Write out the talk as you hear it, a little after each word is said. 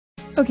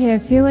Okay, I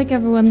feel like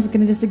everyone's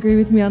gonna disagree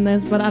with me on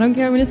this, but I don't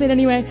care, I'm gonna say it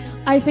anyway.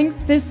 I think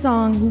this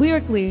song,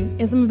 lyrically,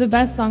 is some of the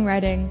best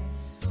songwriting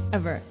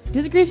ever.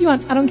 Disagree if you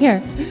want, I don't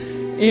care.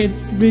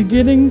 It's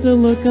beginning to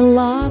look a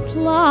lot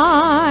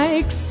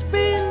like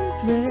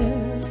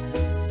Spindrift.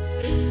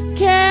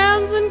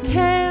 Cans and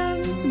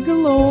cans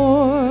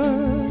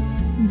galore,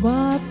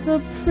 but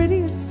the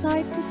prettiest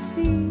sight to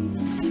see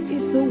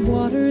is the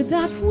water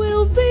that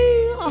will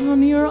be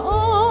on your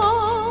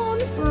own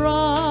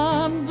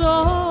front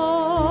door.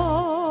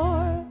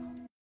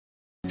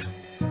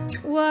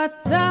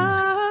 What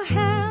the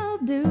hell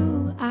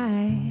do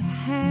I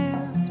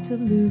have to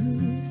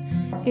lose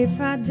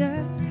if I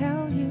just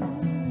tell you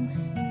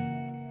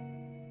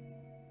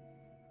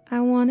I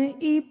wanna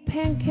eat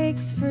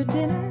pancakes for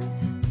dinner?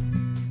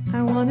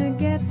 I wanna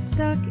get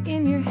stuck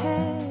in your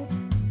head.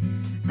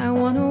 I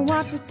wanna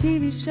watch a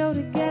TV show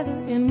together,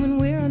 and when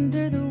we're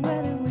under the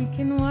weather we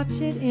can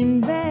watch it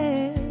in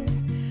bed.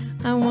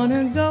 I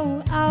wanna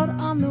go out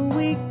on the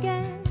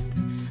weekend.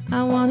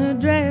 I wanna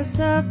dress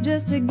up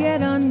just to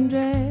get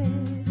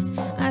undressed.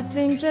 I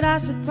think that I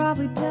should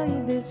probably tell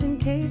you this in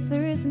case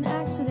there is an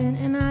accident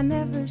and I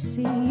never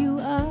see you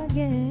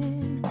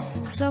again.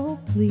 So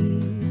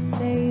please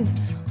save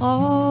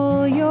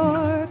all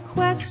your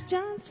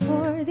questions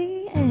for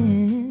the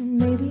end.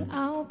 Maybe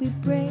I'll be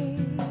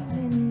brave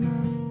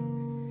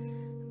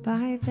enough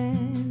by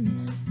then.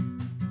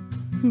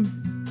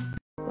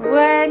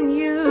 When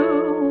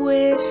you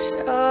wish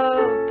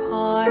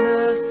upon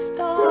a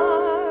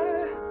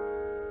star,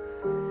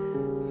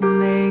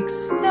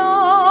 makes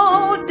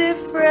no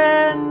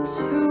difference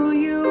who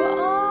you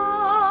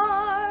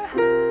are.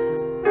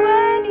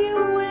 When you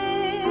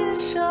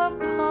wish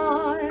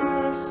upon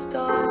a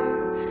star,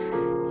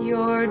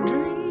 your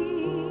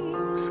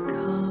dreams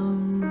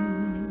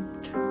come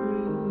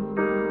true.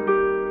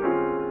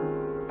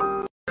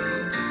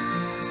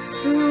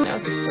 2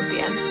 notes at the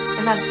end,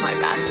 and that's my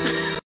bad.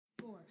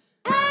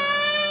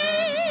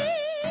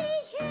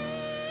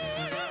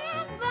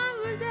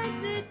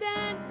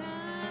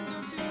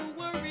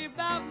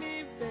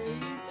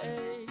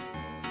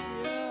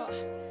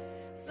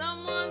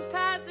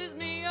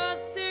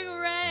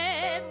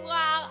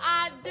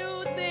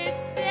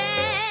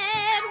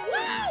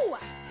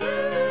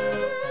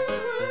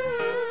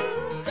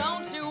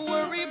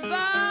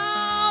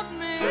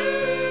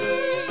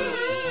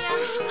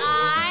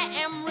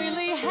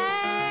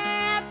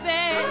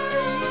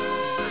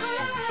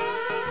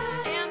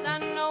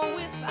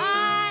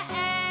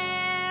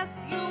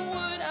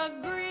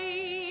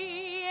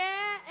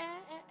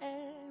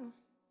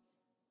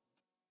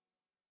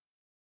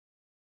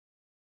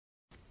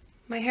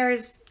 My hair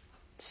is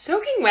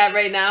soaking wet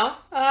right now,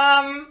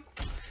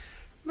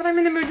 but I'm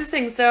in the mood to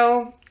sing,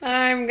 so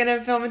I'm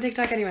gonna film a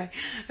TikTok anyway.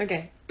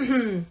 Okay.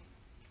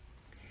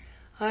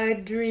 A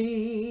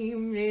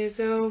dream is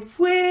a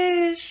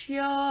wish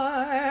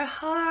your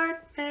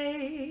heart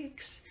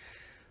makes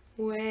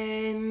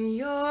when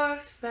you're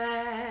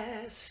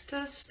fast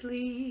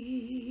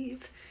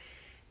asleep.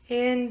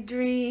 In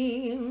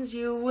dreams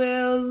you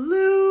will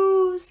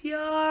lose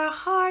your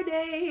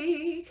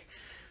heartache.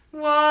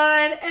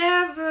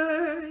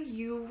 Whatever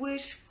you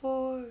wish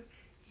for,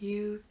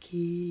 you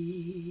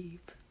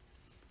keep.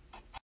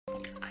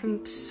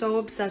 I'm so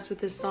obsessed with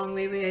this song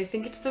lately. I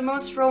think it's the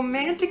most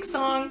romantic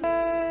song.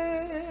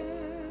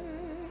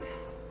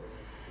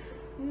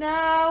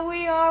 Now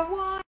we are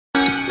one.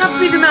 Not to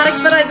be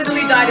dramatic, but I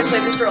literally died to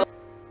play this role.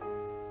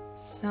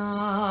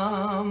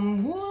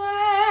 Somewhere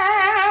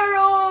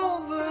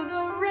over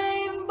the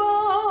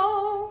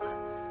rainbow,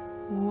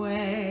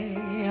 way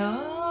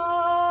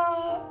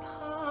up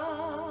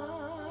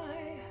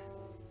high,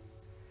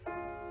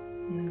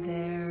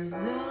 there's a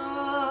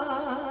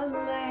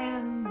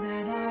land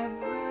that I've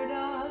heard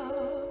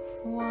of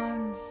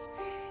once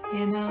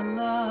in a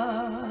lullaby.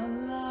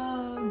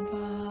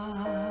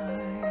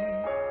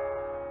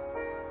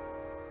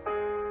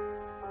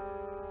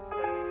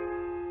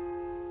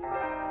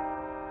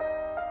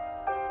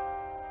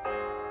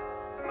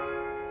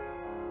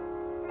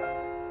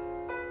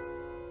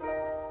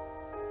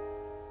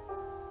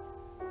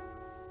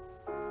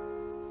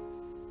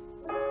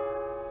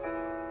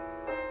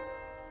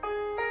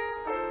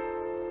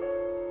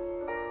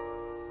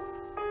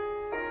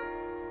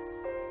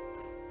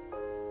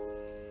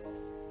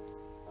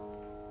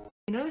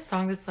 You know the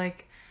song that's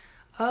like,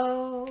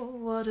 oh,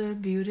 what a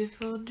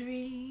beautiful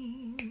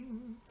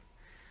dream.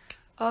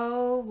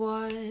 Oh,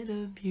 what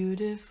a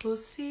beautiful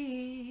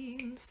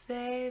scene.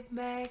 Say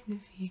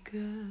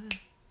Magnifica.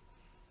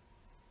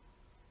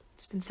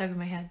 It's been stuck in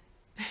my head.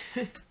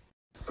 I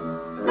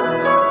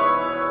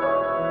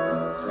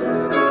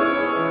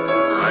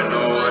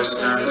know I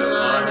stand in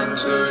line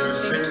until you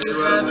think you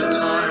have the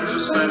time to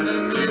spend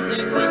an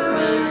evening with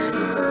me.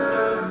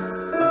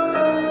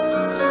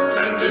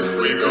 If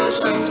we go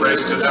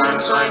someplace to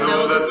dance, I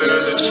know that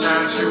there's a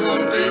chance you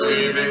won't be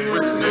leaving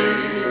with me.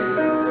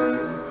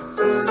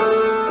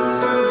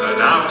 Then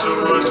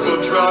afterwards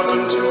we'll drop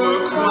into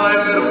a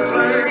quiet little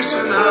place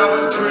and have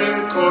a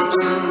drink or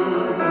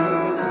two.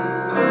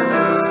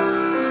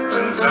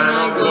 And then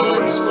I'll I'll go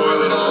and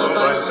spoil it all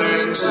by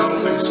saying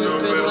something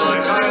stupid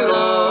like I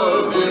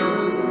love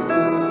you.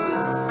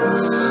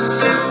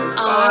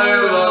 I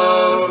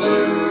love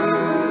you.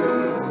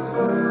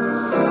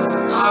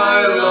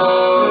 I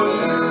love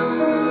you.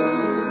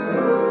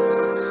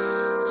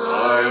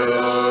 I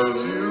love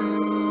you.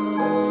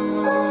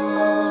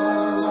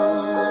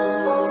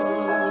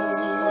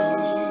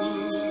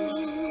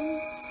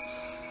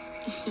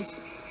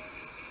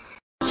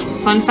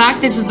 Fun fact,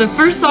 this is the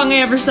first song I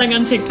ever sang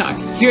on TikTok.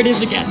 Here it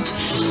is again.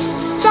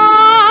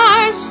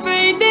 Stars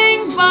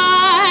fading,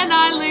 but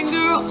I linger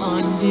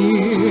on,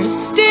 dear,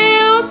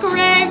 still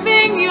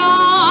craving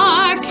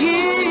your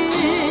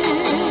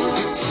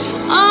kiss.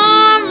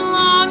 I'm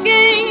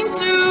longing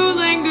to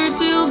linger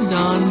till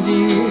dawn,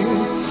 dear.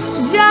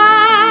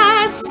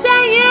 Just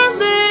saying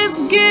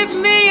this, give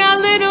me a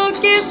little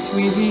kiss,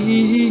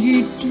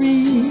 sweet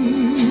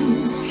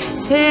dreams,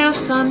 till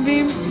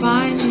sunbeams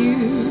find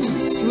you.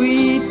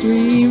 Sweet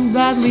dream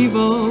that leave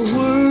all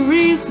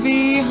worries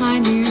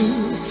behind you.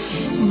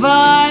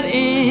 But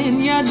in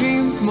your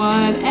dreams,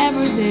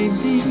 whatever they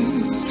be,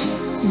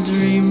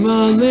 dream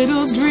a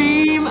little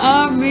dream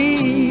of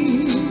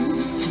me.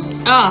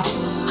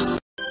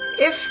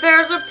 If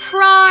there's a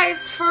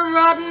prize for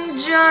rotten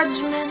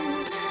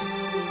judgment,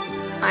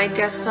 I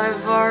guess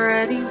I've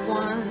already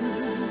won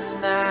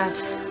that.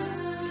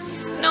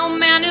 No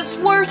man is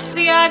worth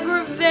the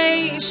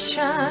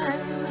aggravation.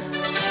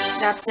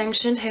 That's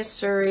ancient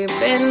history,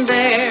 been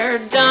there,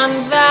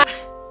 done that.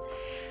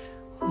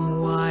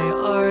 Why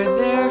are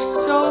there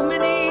so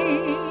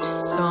many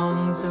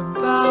songs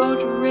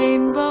about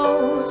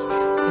rainbows?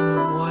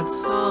 And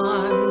what's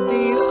on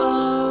the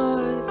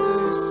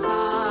other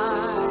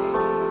side?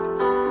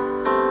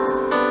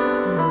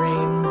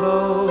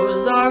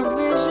 Rainbows are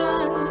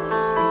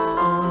visions, if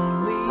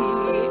only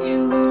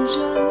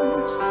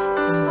illusions.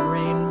 And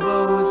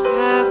rainbows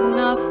have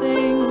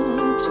nothing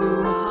to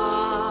hide.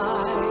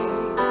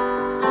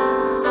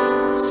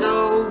 So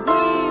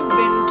we've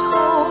been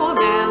told,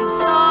 and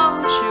some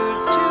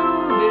choose to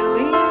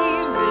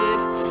believe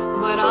it,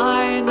 but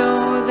I know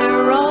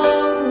they're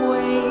wrong.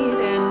 Wait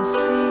and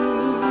see.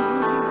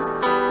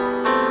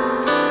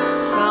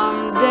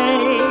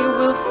 Someday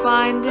we'll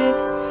find it,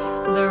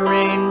 the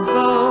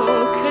rainbow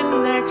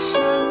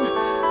connection,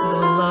 the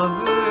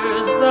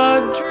lovers, the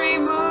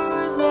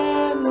dreamers,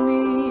 and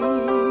me.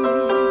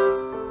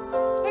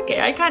 Okay,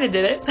 I kind of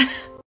did it.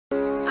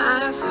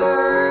 I've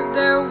heard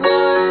there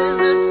was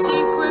a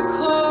secret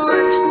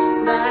chord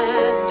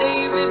that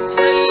David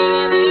played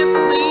and it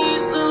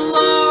pleased the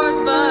Lord,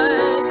 but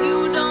you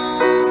don't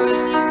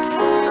really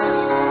care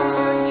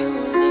for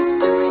music,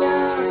 do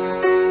ya?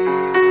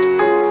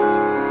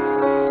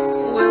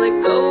 Well, it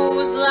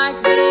goes like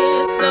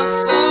this: the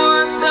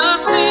fourth, the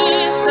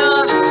fifth, the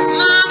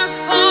minor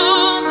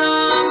fall, the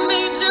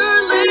major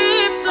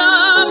lift, the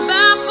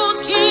baffled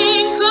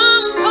king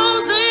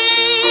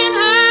composing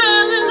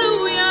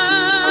hallelujah.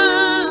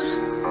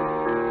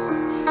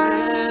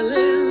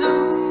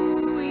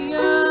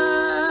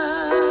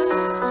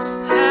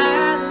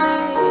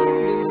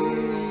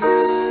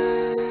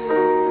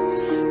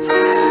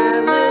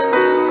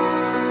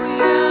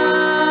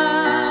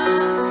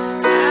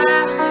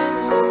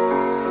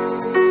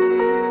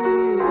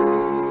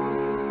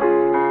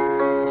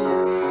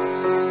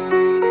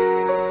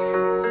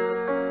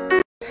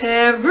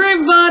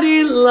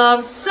 Everybody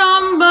loves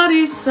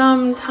somebody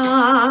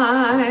sometime.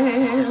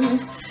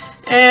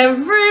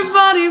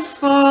 Everybody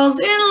falls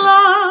in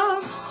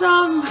love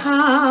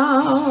somehow.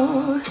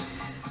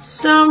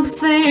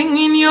 Something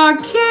in your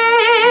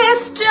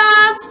kiss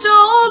just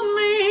told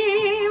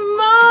me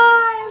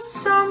my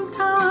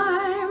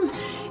sometime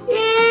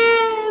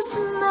is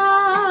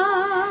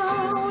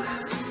now.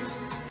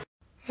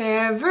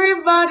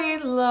 Everybody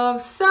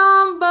loves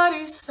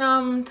somebody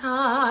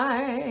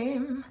sometime.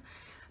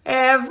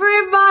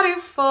 Everybody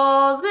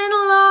falls in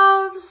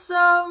love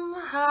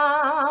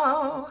somehow.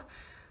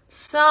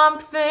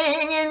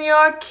 Something in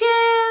your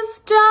kiss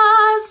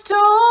just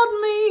told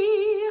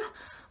me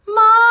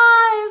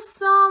my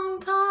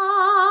sometime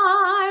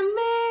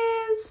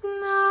is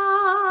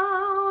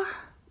now.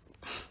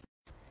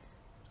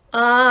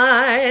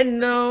 I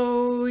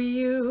know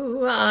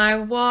you, I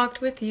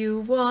walked with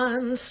you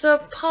once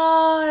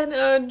upon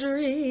a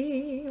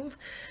dream.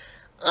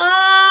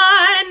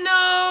 I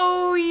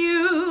know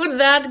you,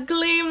 that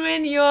gleam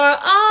in your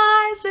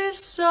eyes is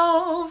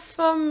so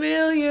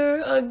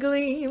familiar a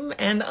gleam,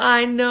 and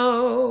I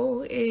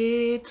know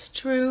it's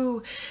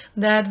true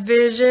that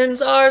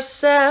visions are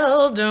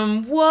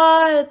seldom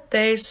what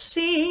they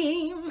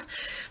seem.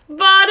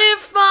 But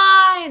if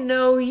I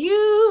know you,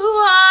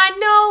 I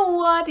know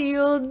what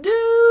you'll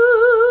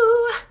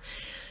do.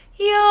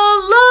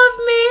 You'll love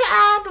me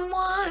at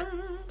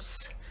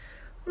once,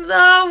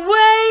 the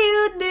way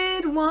you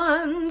did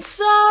once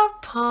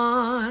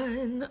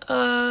upon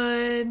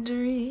a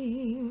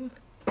dream.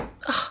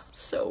 Oh,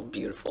 so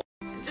beautiful.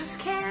 Just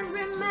can't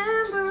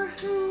remember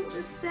who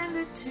to send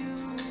it to.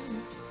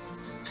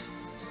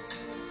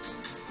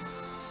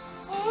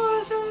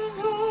 Or the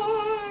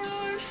Lord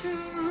I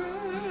should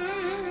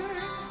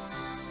write.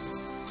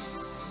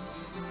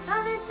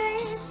 sunny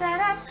days that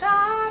I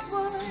thought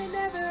would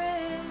never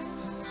end.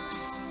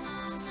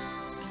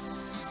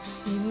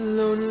 Seen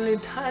lonely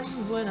times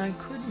when I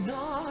could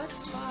not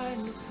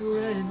find a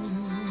friend.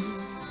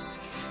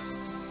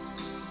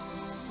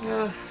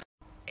 Ugh.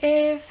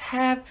 If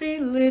happy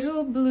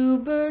little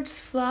bluebirds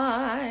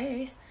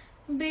fly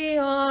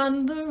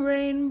beyond the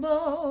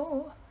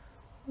rainbow,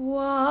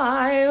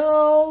 why,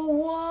 oh,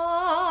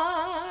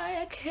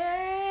 why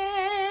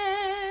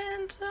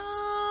can't I?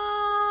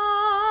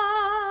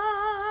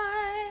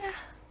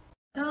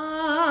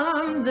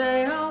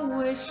 Someday I'll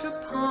wish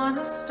upon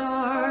a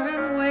star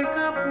and wake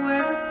up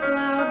where the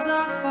clouds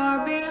are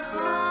far behind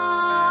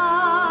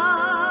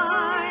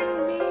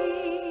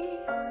me,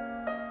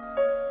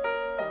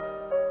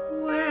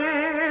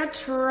 where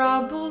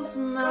troubles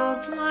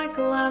melt like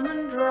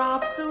lemon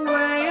drops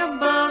away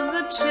above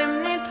the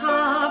chimney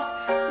tops.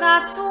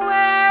 That's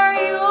where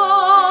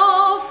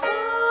you'll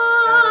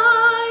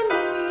find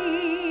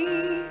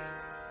me,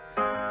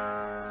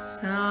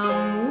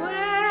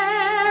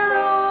 somewhere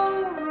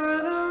over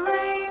the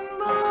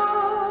rainbow.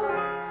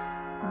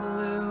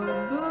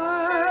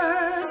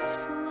 Bluebirds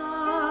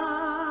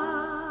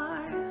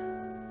fly,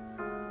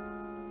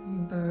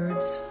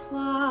 birds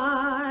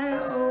fly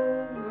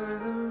over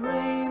the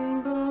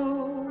rainbow.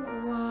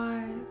 Why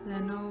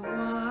then, oh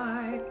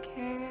why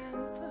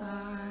can't I?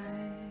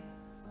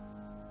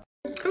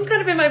 I'm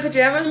kind of in my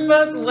pajamas,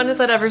 but when has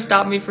that ever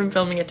stopped me from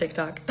filming a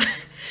TikTok?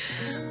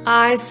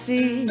 I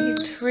see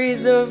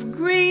trees of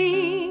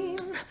green,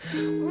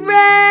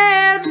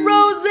 red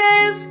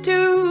roses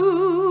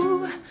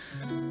too.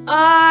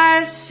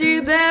 I see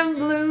them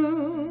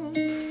bloom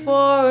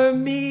for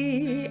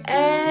me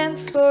and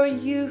for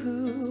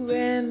you,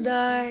 and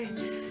I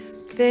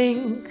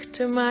think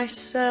to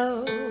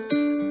myself,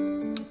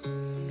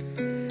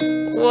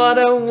 what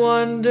a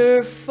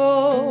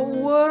wonderful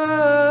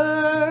world.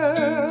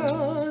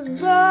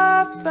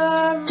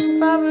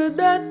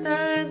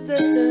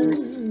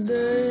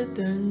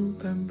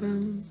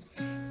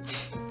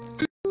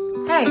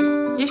 Hey,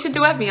 you should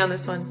duet me on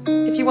this one,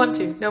 if you want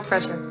to, no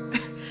pressure.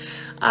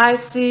 I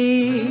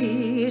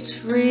see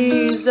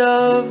trees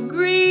of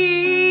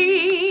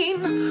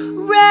green,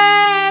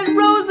 red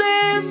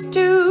roses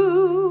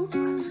too.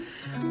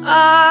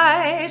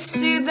 I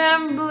see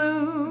them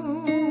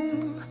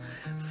bloom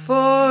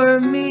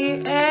for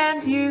me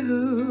and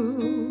you.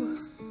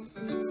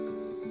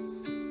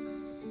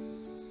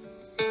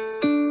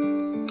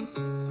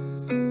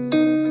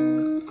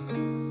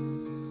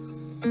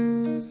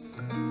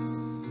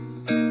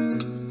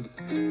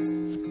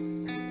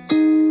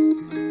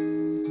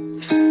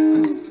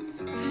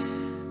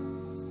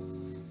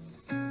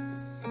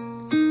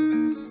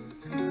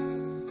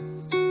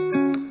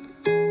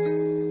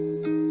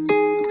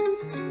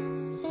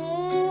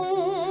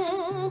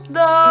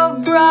 The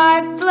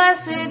bright,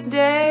 blessed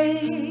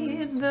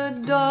day, the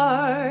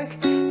dark,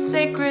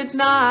 sacred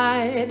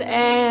night,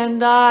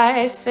 and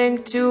I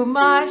think to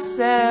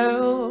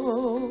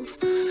myself,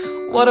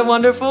 what a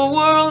wonderful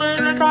world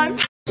in a time.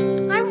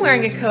 I'm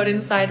wearing a coat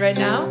inside right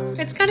now.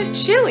 It's kind of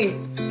chilly.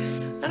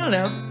 I don't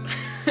know.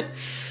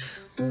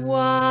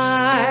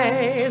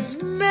 Wise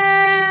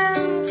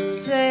men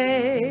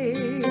say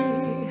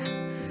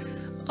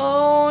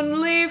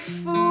only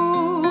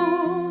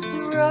fools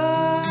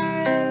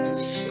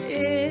rush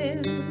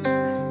in,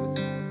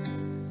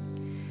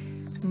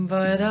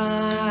 but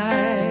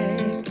I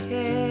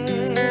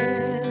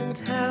can't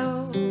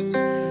help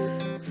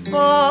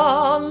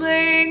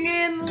falling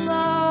in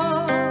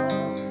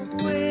love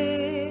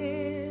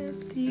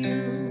with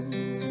you.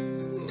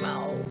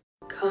 Oh.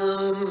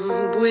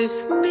 Come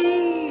with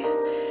me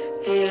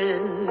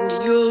and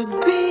you'll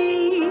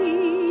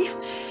be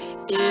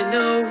in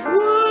a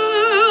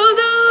world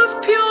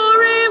of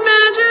pure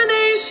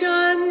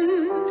imagination.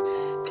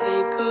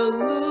 Take a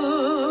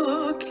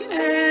look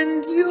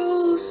and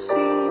you'll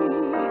see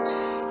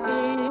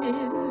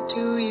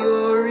into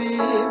your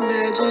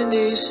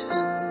imagination.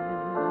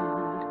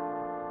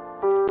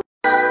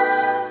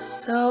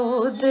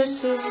 So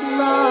this is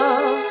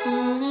love.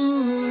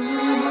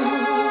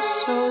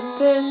 So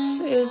this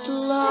is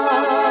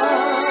love.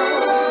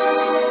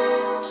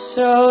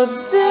 So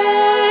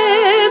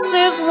this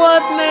is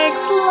what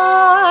makes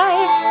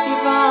life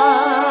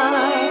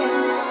divine.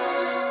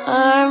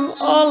 I'm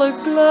all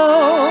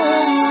aglow,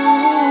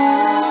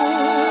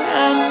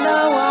 and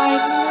now I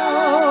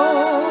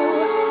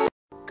know.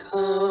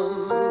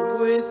 Come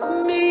with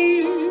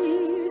me,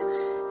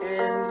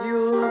 and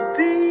you'll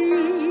be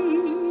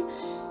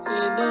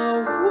in a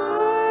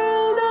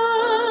world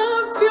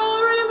of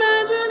pure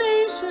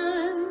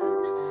imagination.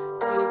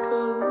 Take a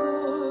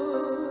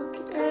look,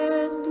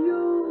 and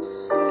you'll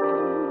see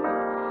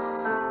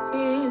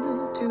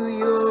into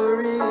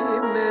your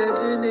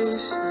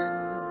imagination.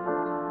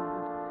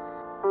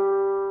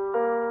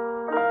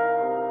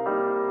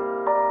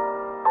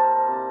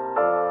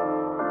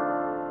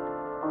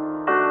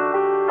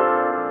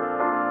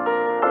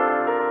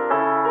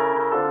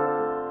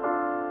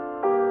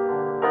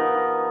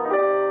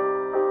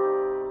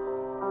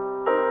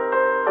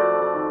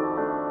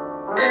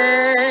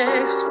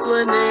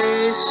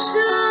 explanation.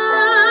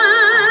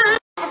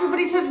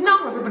 Everybody says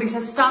no, everybody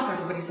says stop,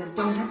 everybody says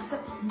don't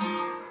upset.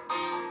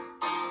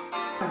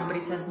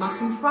 Everybody says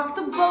mustn't rock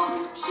the boat.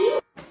 Gee.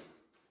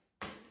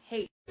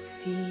 Hey.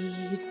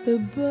 Feed the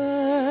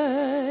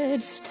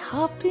birds,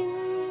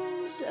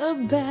 toppings a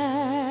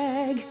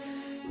bag,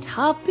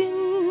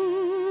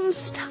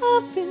 toppings,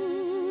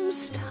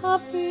 toppings,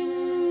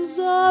 toppings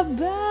a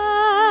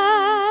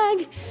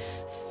bag.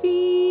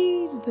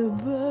 Feed the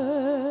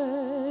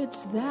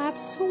birds,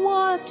 that's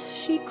what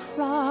she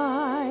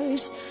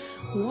cries,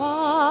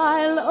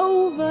 while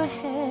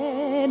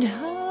overhead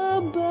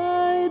her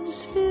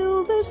buds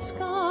fill the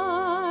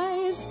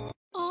skies.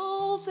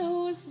 All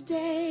those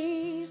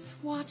days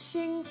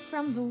watching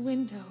from the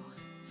window,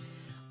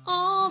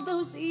 all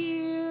those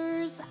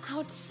ears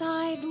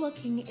outside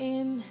looking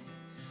in,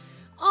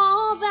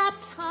 all that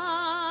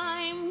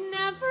time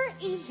never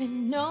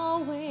even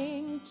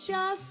knowing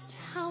just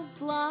how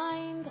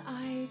blind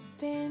I've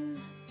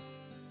been.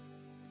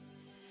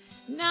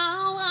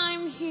 Now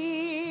I'm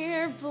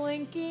here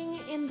blinking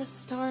in the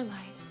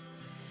starlight.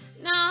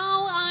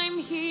 Now I'm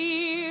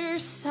here,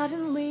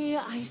 suddenly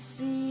I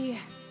see.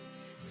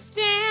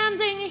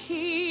 Standing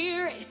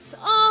here, it's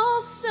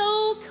all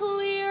so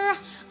clear.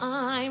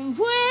 I'm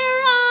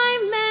where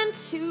I'm meant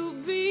to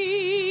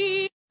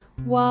be.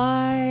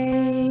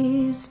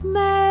 Wise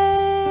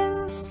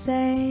men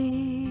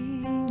say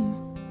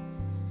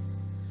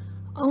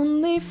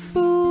only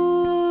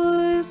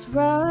fools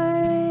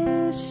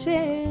rush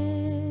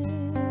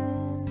in,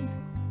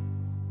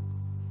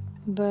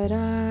 but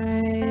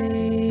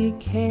I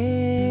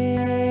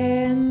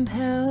can't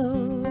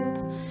help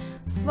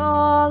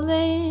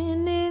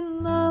falling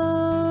in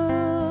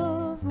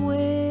love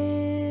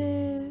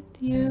with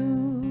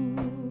you.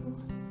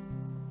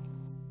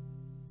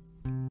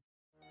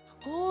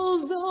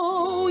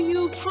 Although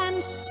you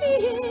can see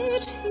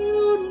it,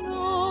 you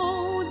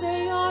know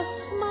they are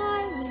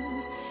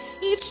smiling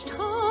each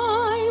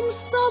time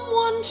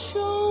someone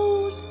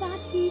shows that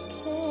he cares.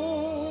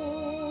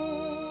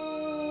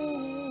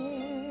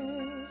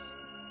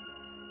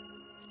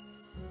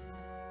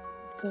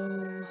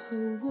 Though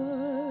her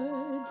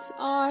words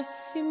are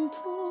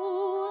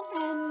simple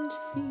and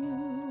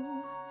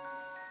few,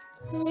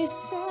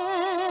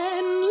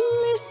 listen,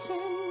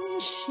 listen,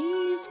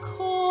 she's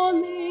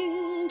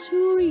calling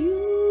to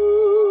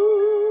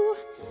you.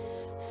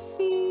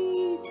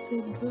 Feed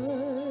the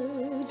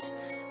birds,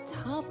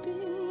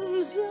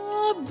 toppings a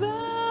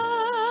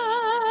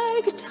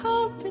bag,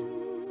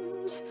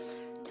 toppings,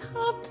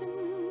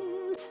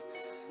 toppings,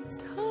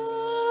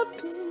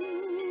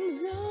 toppings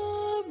a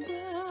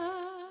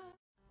bag.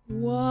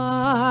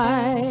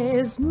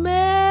 Wise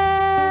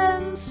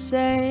men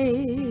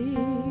say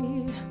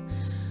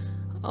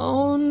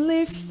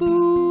only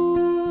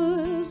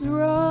fools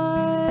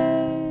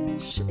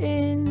rush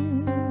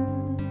in,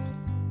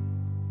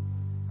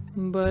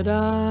 but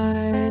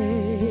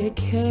I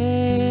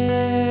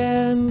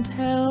can't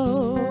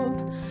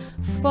help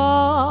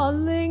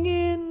falling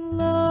in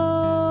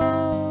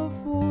love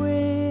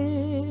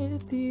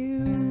with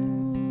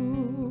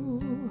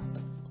you.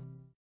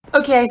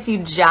 Okay, I see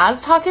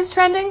jazz talk is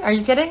trending. Are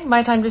you kidding?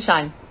 My time to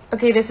shine.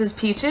 Okay, this is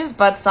Peaches,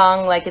 but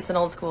sung like it's an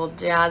old school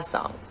jazz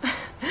song.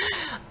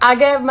 I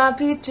gave my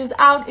peaches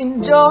out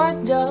in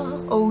Georgia,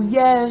 oh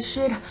yeah,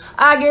 shit.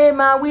 I gave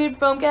my weed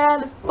from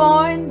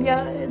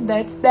California,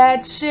 that's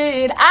that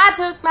shit. I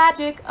took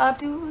magic up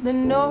to the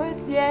north,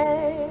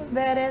 yeah,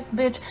 badass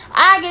bitch.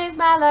 I gave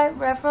my light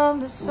right from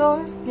the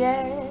source,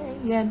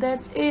 yeah,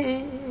 that's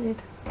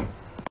it.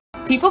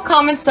 People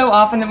comment so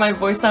often that my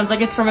voice sounds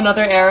like it's from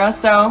another era,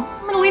 so I'm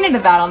gonna lean into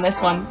that on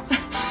this one.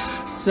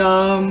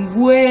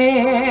 Somewhere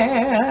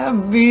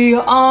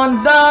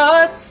beyond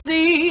the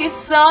sea,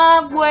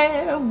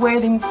 somewhere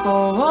waiting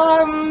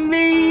for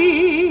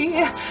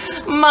me,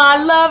 my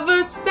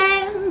lover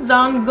stands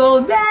on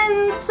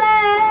golden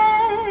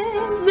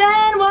sands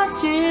and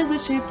watches the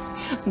ships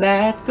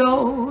that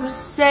go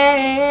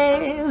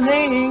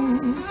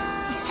sailing.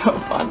 So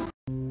fun.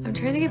 I'm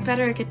trying to get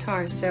better at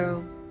guitar,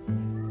 so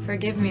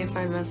forgive me if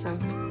I mess up,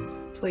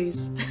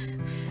 please.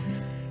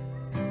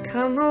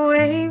 Come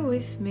away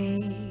with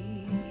me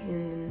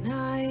in the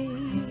night.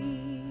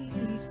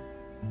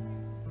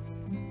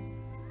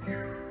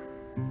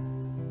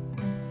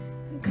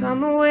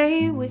 Come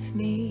away with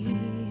me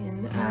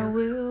and I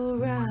will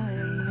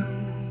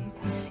write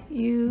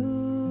you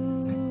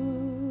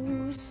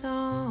a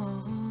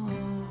song.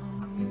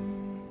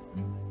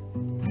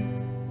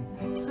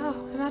 Oh,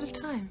 I'm out of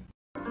time.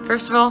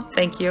 First of all,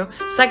 thank you.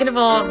 Second of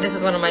all, this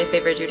is one of my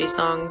favorite Judy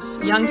songs.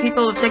 Young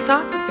people of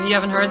TikTok, if you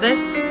haven't heard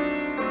this,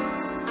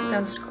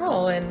 down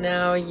scroll and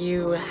now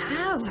you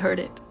have heard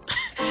it.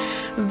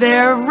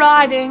 They're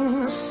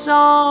writing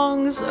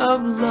songs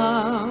of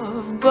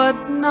love,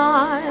 but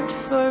not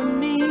for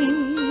me.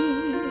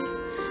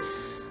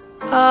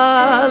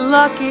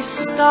 Lucky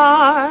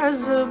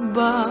stars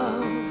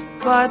above,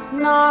 but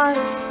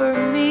not for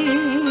me.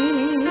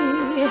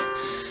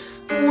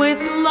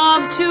 With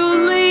love to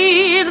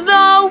lead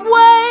the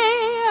way,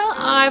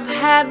 I've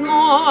had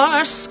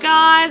more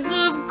skies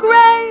of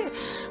gray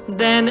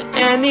than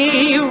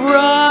any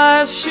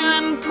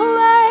Russian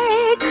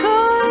play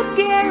could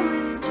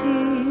guarantee.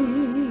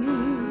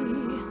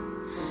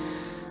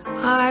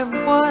 I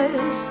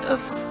was a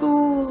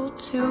fool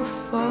to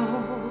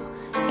fall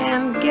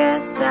and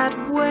get that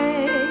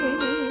way.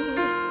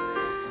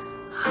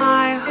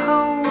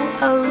 Hi-ho,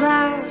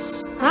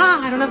 alas.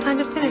 I don't have time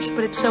to finish,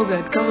 but it's so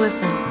good. Go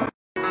listen.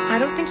 I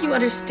don't think you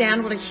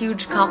understand what a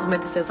huge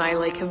compliment this is. I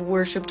have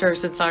worshipped her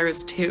since I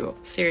was 2.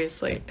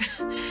 Seriously.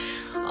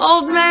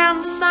 Old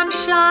man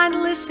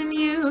sunshine, listen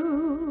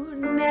you.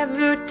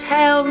 Never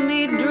tell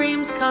me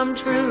dreams come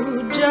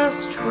true.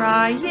 Just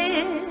try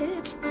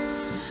it,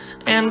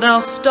 and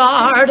I'll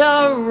start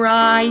a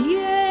riot.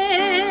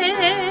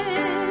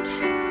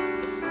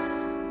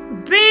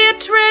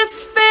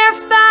 Beatrice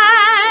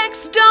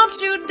Fairfax, don't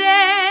you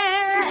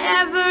dare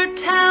ever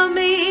tell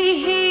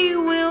me he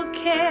will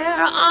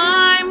care.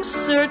 I'm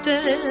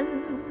certain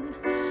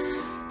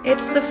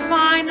it's the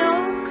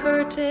final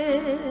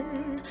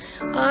curtain.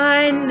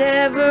 I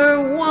never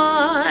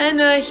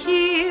wanna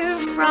hear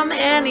from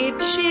any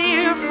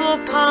cheerful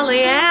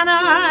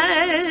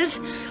Pollyannas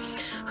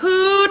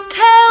who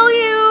tell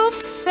you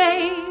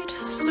fate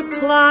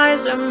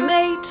supplies a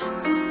mate.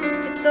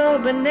 It's all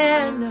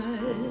bananas.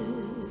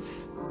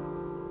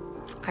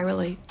 I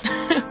relate.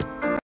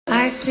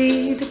 I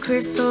see the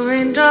crystal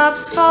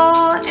raindrops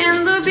fall,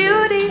 and the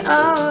beauty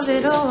of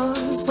it all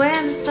is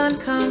when the sun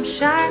comes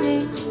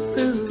shining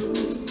through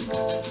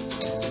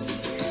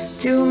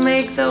to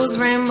make those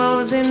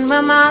rainbows in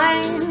my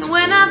mind.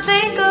 When I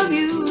think of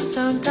you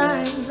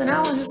sometimes, and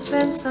I want to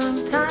spend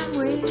some time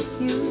with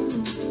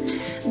you,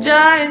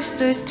 just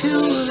the two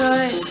of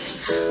us.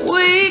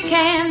 We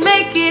can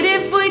make it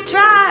if we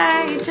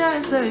try.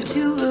 Just the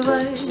two of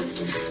us.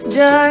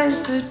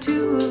 Just the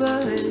two of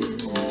us.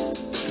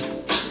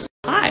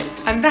 Hi,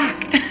 I'm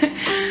back.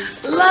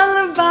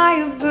 Lullaby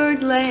of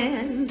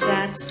birdland,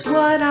 that's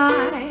what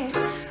I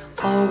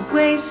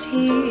always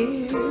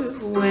hear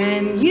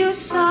when you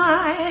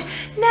sigh.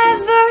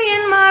 Never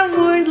in my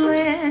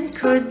wordland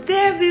could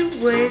there be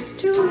ways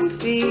to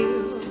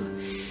reveal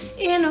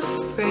in a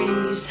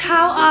phrase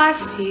how I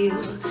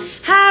feel.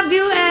 Have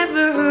you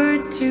ever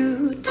heard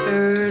two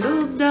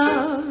turtle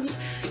doves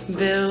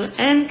bill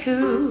and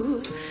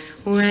coo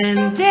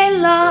when they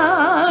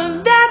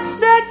love? That's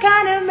the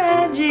kind of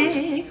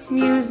magic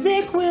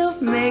music we'll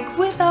make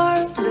with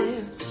our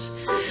lips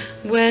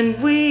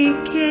when we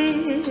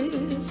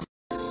kiss.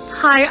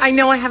 Hi, I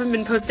know I haven't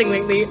been posting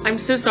lately. I'm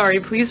so sorry,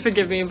 please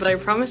forgive me, but I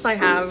promise I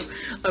have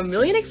a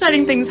million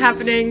exciting things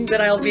happening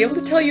that I'll be able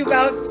to tell you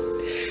about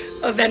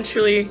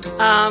eventually.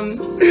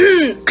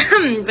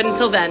 But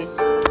until then,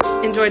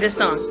 enjoy this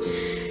song.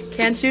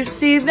 Can't you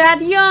see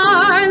that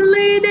you're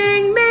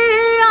leading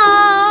me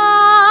on?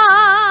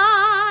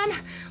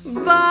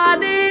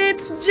 But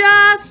it's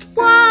just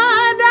what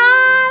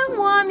I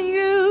want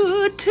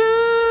you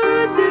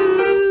to do.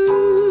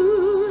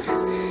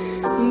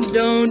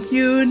 Don't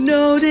you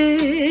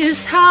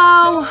notice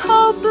how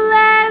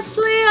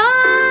hopelessly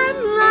I'm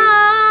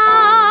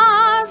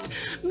lost?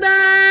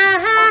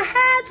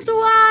 That's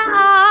why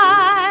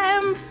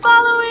I'm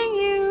following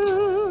you.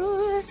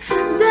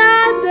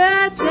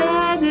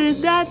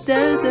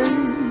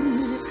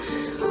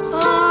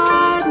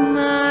 On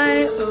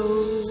my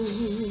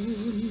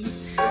own.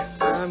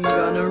 I'm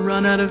gonna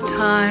run out of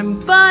time,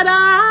 but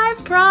I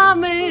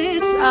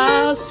promise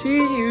I'll see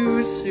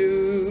you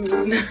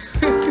soon.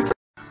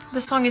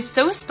 This song is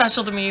so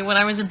special to me. When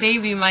I was a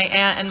baby, my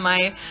aunt and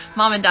my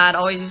mom and dad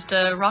always used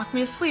to rock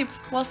me asleep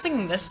while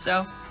singing this,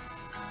 so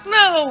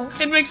no,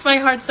 it makes my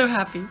heart so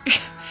happy.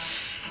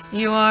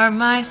 You are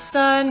my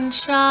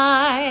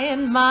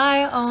sunshine,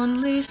 my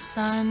only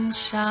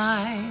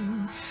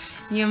sunshine.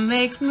 You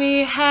make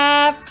me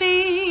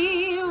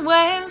happy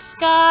when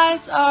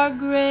skies are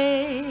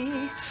gray.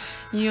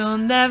 You'll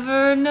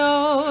never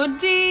know,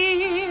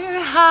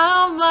 dear,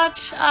 how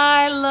much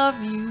I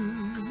love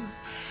you.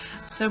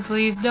 So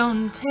please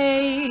don't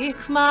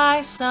take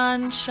my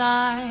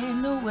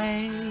sunshine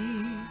away.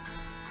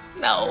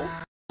 No.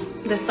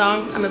 This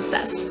song, I'm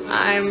obsessed.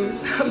 I'm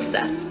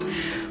obsessed.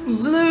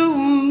 Blue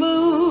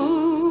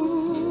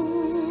moon,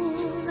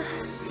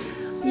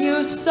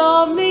 you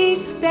saw me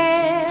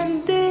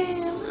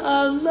standing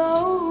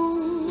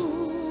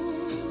alone,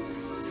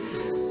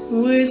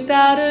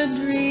 without a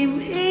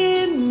dream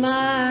in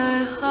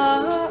my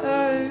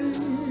heart,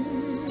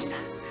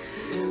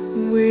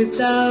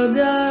 without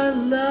a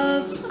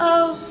love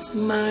of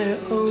my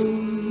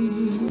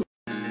own.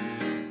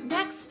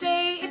 Next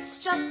day it's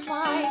just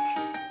like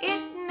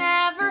it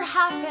never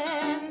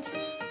happened.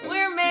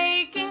 We're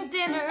making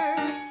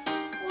dinners,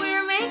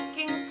 we're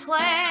making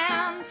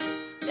plans.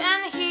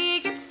 Then he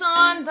gets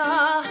on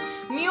the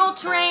mule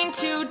train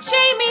to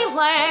Jamie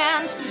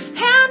Land.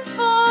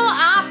 Handful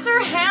after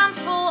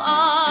handful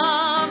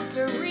of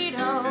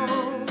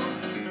Doritos,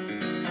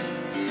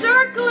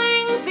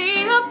 circling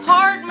the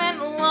apartment,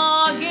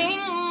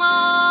 logging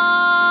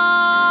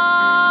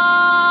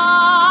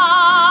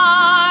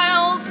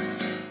miles.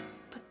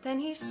 But then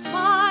he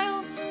smiles.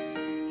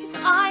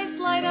 eyes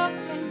light up,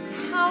 and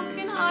how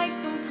can I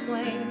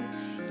complain?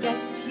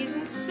 Yes, he's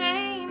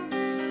insane,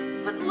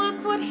 but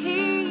look what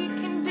he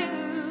can do.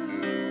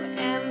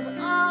 And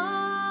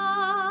I'm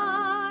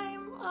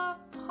a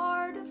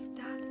part of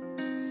that.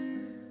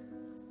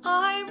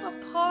 I'm a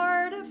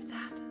part of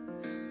that.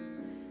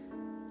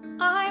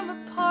 I'm a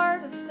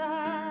part of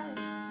that.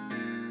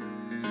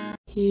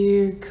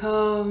 Here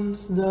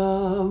comes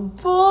the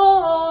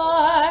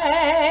boy.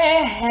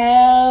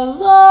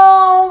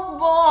 Hello,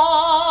 boy.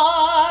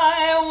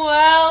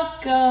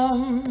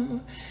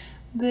 Welcome.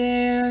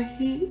 There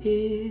he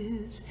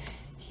is.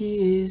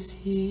 He is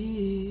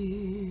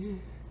here.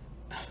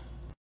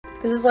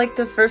 This is like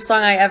the first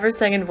song I ever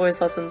sang in voice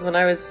lessons when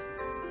I was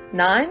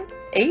 9,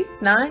 8,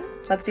 9.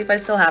 Let's see if I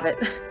still have it.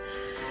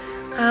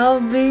 I'll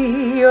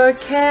be your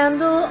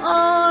candle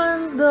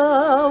on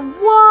the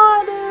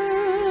water.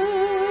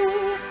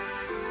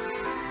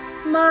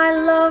 My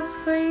love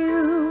for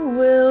you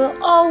will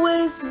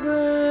always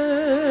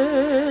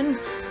burn.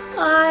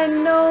 I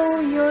know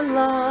you're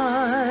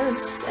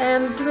lost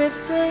and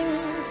drifting,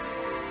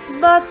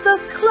 but the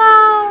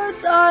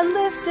clouds are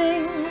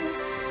lifting.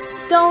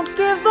 Don't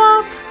give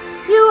up,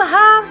 you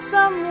have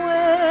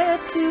somewhere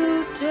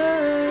to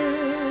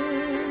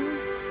turn.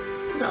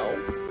 No.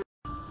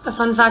 A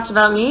fun fact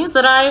about me is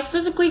that I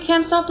physically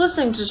can't stop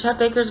listening to Chet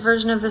Baker's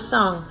version of this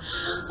song.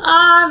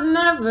 I've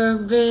never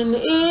been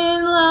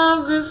in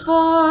love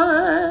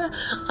before.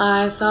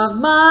 I thought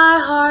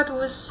my heart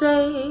was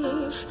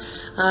safe.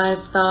 I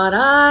thought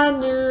I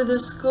knew the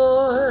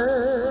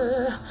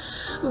score.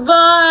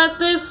 But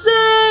this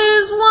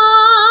is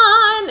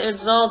one,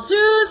 it's all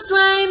too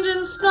strange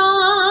and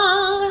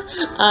strong.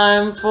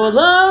 I'm full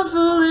of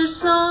foolish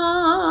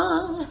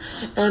song,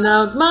 and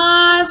out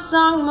my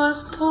song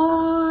must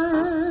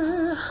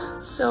pour.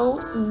 So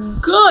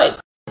good.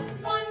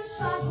 One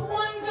shot,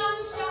 one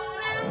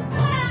gunshot, and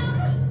bam!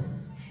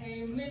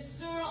 Hey,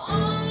 Mr.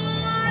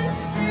 On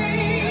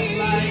Street.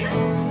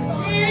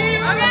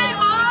 Okay,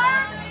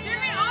 arms! Give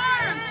me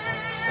arms!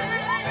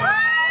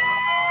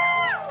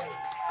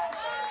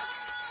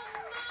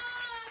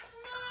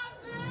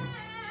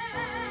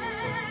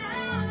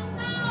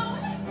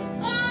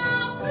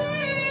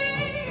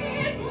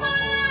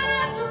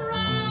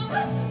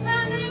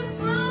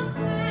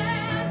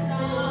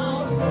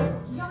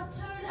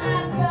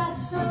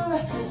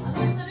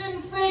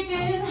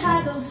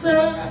 Sir,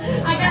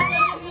 I guess I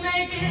didn't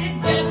make it.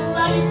 Get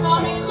ready for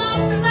me, love,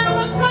 'cause I'm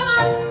a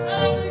con.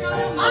 Ready to go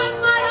to March,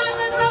 my eyes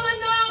and rub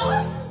and no.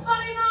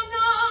 Buddy, no,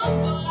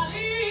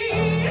 nobody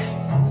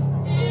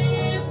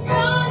is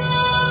gonna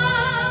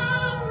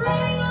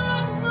rain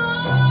on my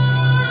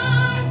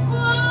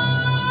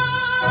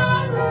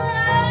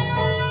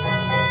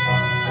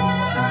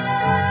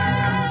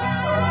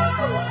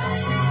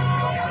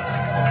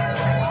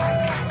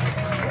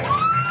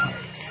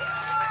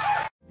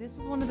This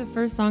is one of the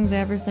first songs I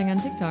ever sang on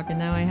TikTok, and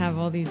now I have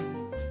all these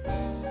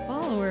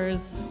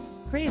followers.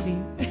 Crazy.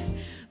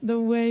 The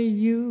way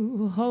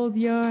you hold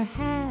your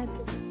hat,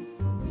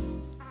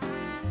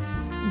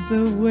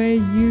 the way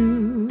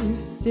you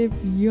sip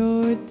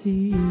your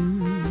tea,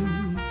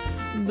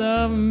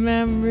 the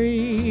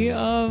memory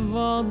of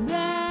all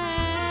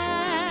that.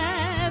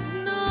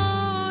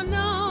 No,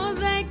 no,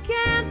 they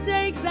can't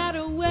take that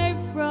away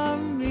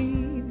from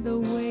me. The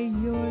way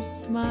your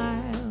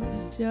smile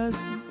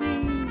just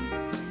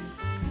beams,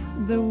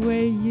 the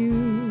way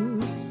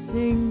you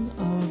sing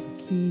of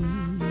keys,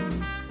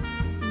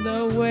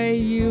 the way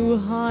you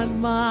haunt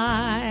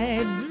my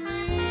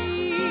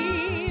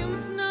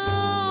dreams.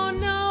 No,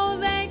 no,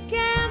 they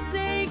can't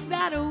take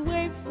that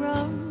away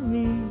from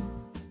me.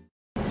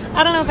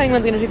 I don't know if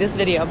anyone's gonna see this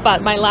video,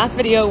 but my last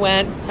video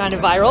went kind of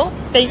viral.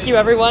 Thank you,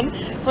 everyone.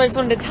 So I just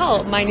wanted to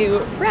tell my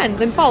new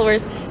friends and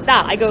followers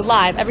that I go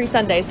live every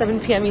Sunday, 7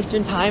 p.m.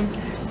 Eastern time,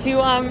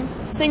 to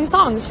sing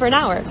songs for an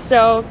hour.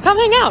 So come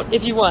hang out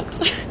if you want.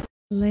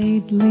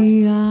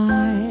 Lately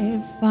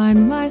I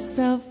find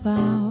myself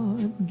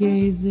out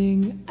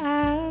gazing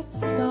at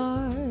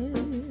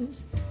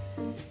stars,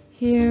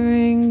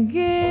 hearing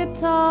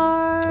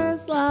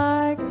guitars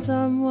like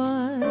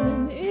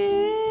someone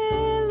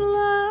in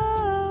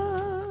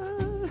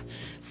love.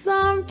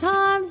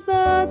 Sometimes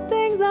the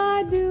things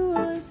I do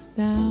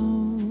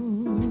astound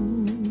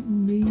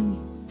me,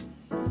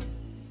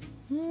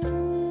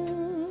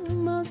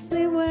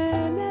 mostly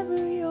whenever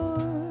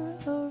you're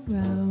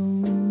around.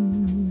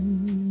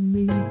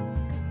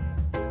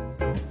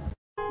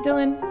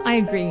 Dylan, I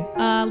agree.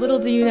 Little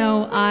do you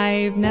know,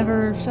 I've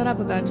never shut up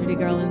about Judy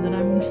Garland, and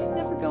I'm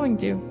never going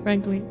to,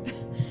 frankly.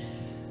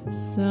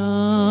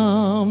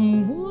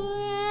 Somewhere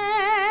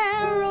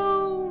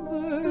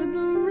over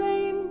the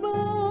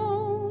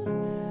rainbow,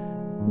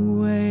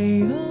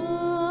 way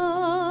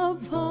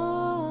up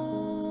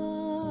high,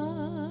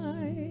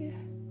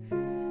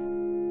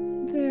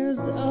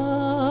 there's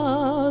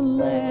a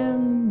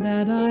land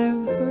that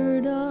I've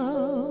heard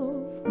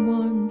of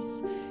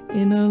once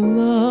in a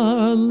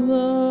lullaby.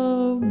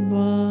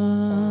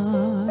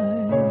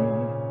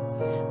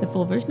 The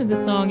full version of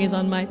this song is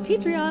on my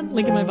Patreon,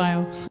 link in my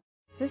bio.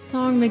 This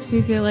song makes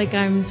me feel like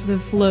I'm sort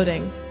of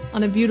floating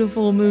on a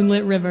beautiful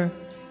moonlit river.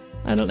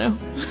 I don't know.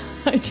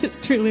 I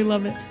just truly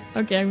love it.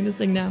 Okay, I'm gonna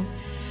sing now.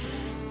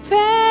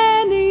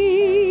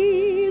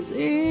 Pennies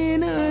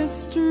in a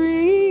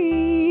stream,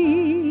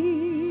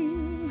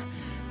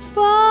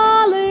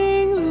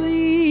 falling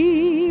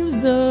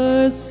leaves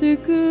a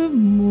sycamore,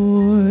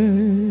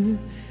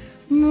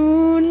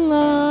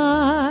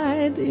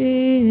 moonlight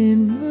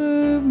in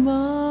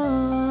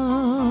Vermont.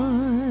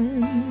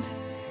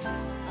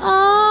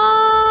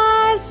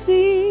 I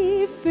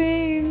see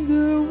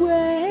finger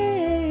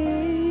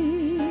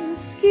waves,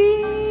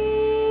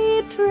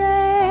 ski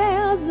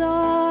trails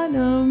on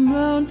a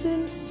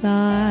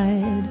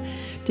mountainside.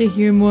 To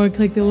hear more,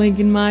 click the link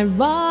in my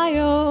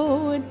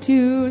bio.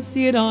 To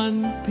see it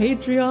on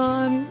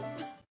Patreon.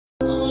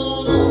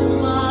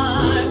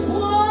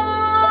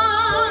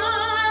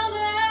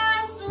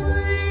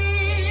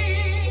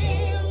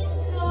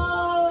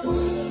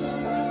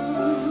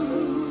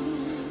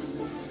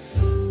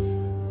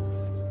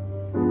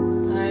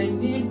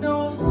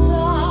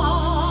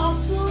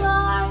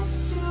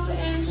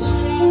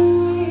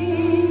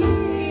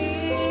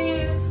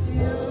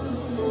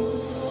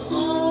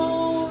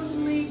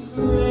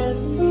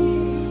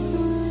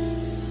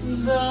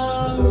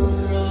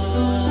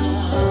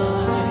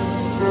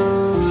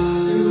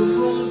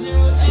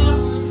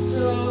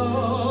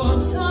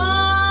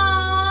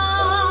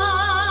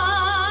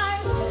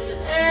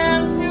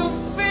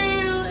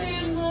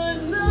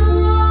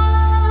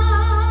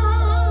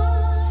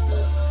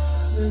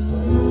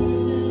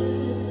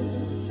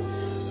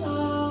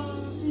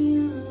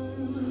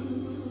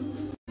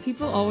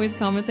 People always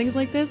comment things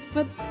like this,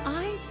 but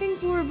I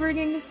think we're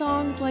bringing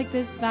songs like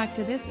this back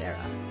to this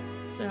era.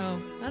 So,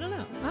 I don't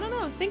know.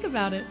 Think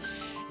about it.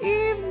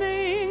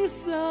 Evening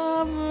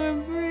summer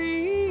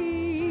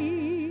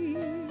breeze,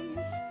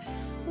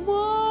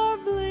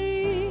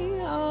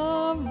 warbling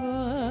of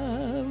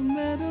a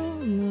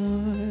meadowlark,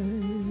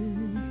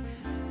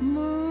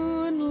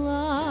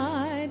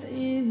 moonlight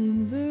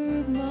in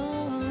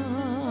Vermont,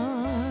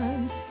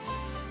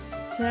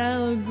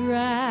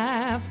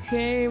 telegraph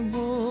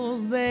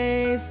cables,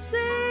 they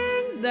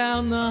sing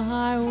down the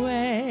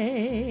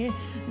highway,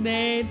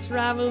 they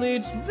travel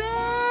each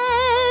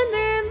bend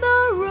in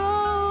the road.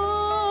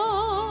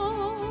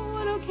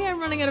 Okay, I'm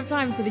running out of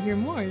time, so to hear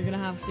more, you're gonna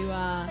have to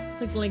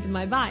click the link in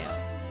my bio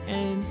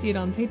and see it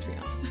on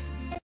Patreon.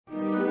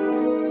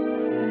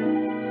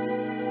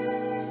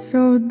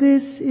 So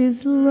this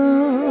is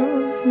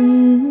love,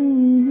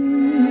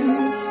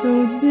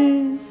 so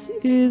this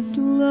is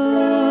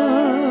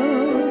love,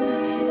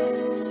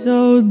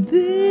 so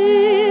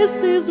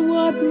this is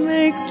what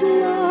makes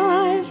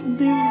life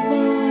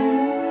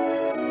divine.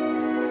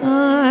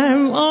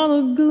 I'm all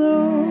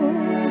aglow,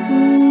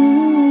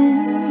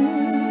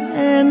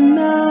 and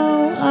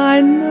now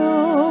I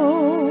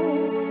know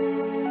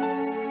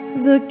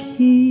the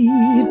key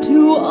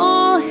to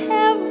all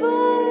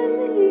heaven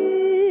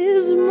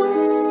is mine.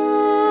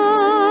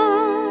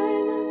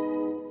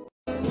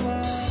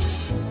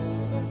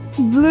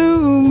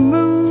 Blue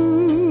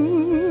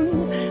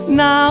moon,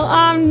 now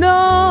I'm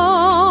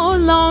no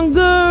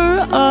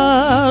longer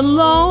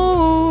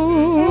alone,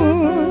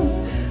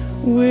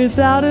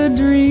 without a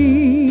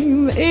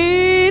dream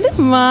in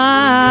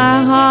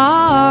my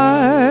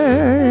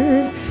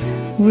heart,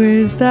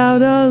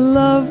 without a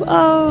love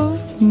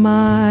of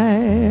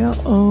my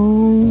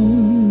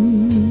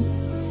own.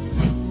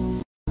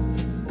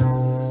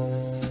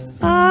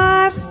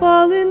 I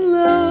fall in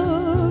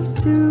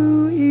love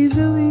too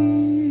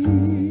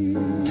easily,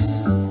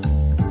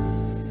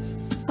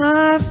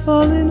 I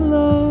fall in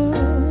love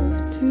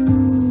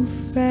too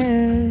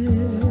fast,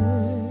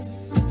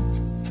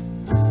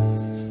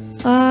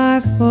 I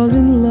fall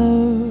in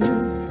love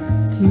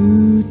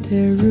too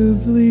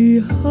terribly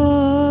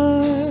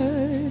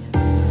hard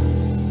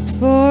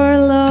for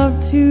love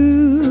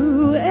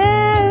to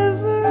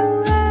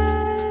ever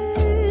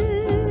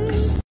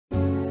last.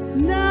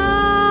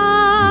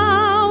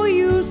 Now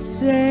you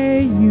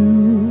say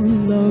you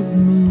love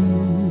me,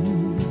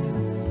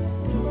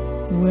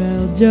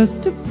 well,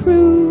 just to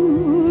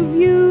prove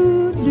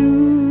you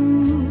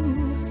do,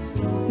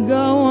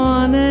 go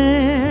on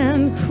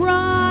and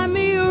cry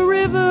me a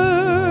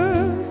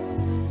river,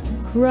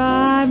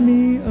 cry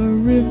me a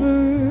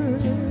river.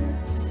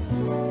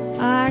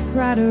 I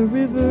cried a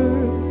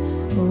river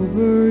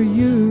over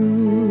you.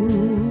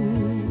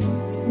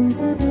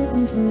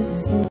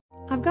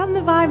 I've gotten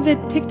the vibe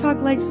that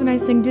TikTok likes when I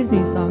sing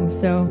Disney songs,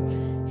 so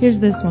here's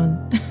this one.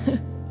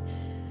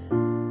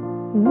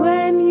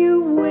 When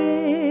you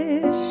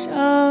wish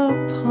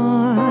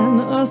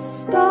upon a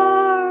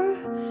star,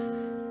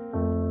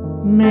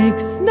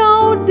 makes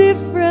no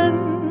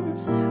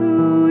difference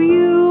who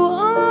you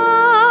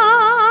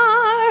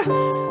are.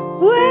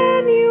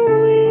 When you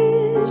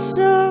wish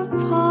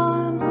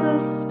upon a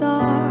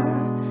star,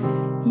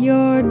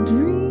 your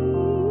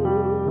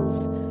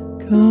dreams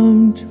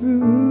come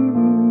true.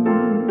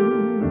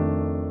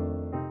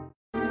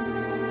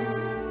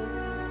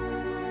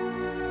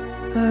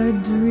 A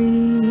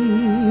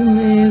dream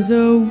is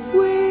a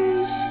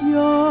wish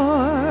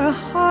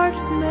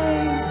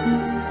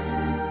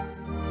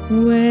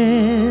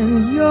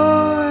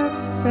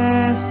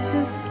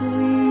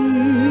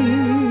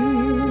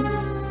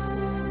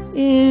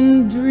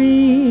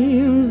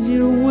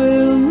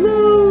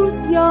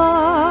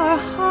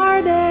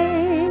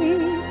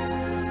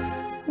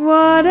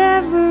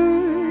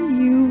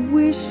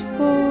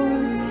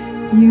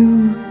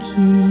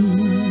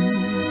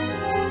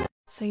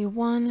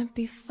won't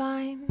be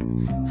fine.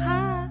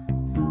 I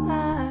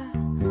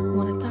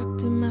wanna talk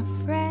to my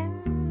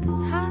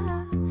friends.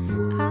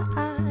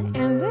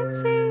 And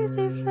it's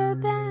easy for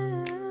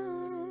them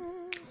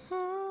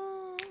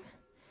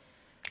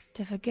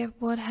to forget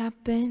what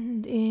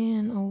happened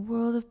in a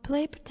world of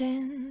play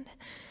pretend.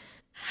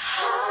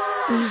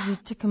 Easy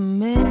to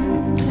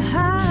commend.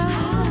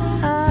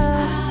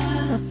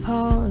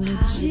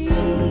 Apologies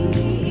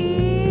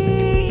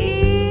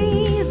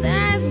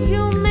as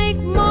you make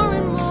more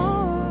and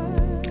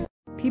more.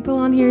 People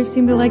on here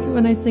seem to like it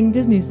when I sing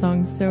Disney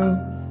songs, so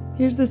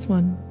here's this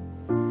one.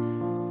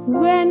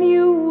 When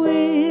you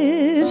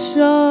wish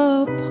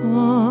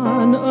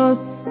upon a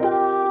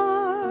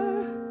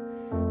star,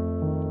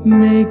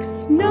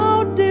 makes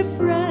no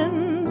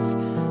difference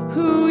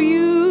who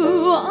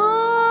you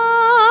are.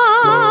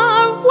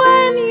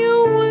 When you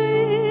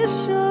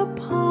wish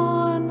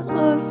upon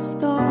a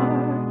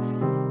star,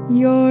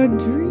 your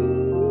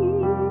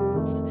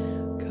dreams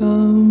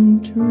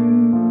come true.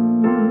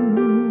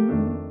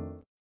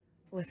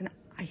 Listen,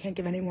 I can't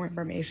give any more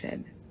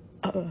information,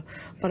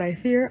 but I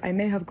fear I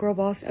may have girl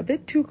bossed a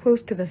bit too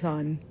close to the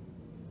sun.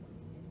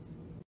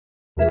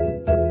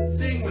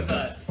 Sing with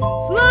us.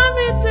 Fly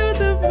me to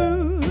the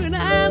moon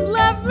and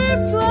let me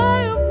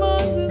play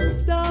among the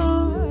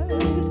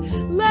stars.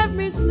 Let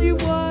me see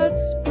what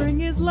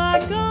spring is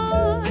like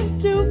on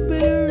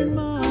Jupiter and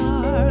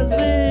Mars.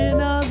 In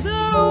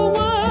other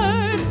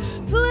words,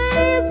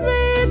 please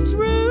be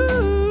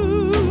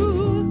true.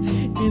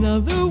 In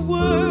other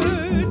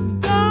words,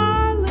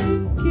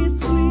 darling,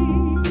 kiss me.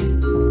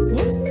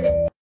 Whoops.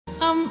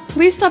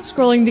 Please stop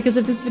scrolling, because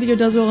if this video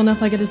does well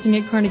enough, I get to sing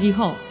at Carnegie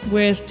Hall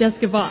with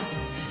Jessica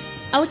Vosk.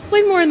 I'll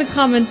explain more in the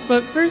comments,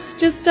 but first,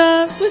 just,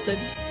 listen.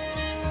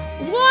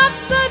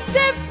 What's the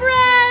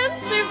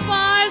difference if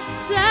I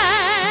say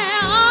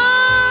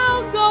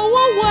I'll go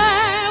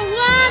away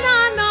when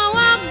I know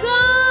I've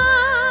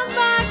gone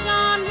back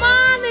on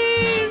my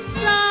knees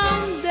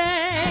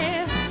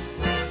someday?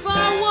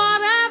 For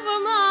whatever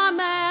my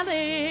man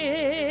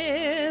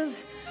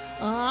is,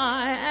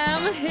 I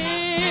am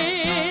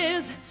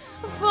his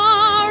forever.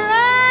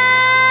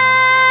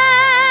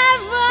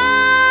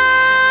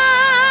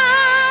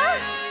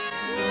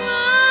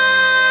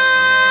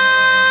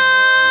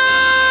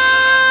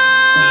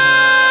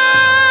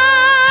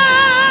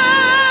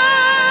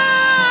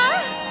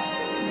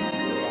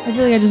 I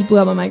feel like I just blew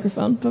out my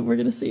microphone, but we're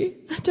gonna see.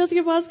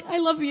 Jessica Vosk, I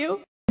love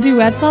you.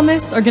 Duets on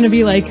this are gonna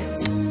be like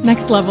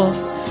next level.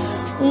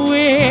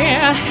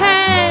 We're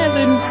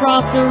heading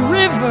across a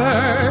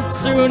river,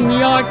 soon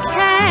your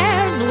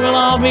cares will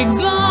all be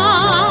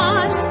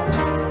gone.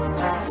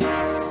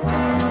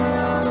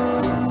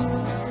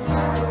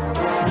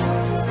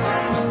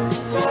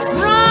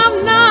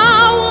 From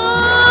now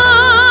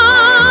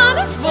on,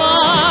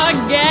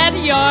 forget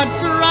your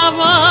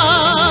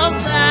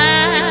troubles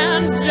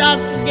and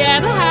just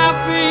get happy.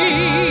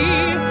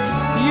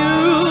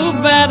 You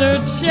better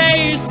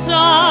chase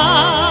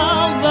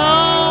all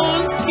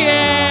those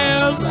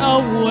cares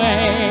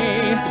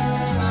away.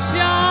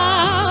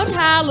 Shout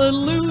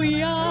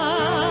hallelujah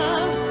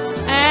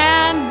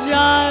and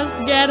just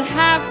get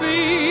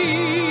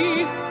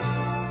happy.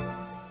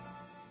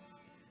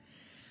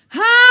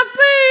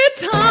 Happy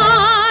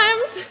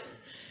times,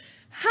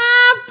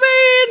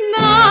 happy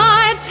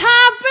nights,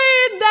 happy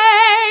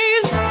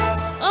days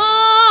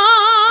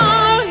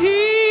are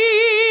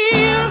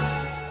here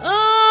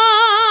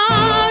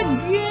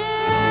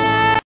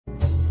again.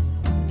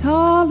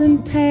 Tall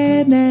and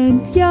tan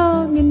and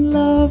young and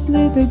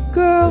lovely, the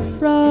girl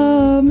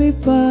from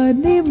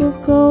Ipanema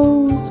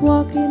goes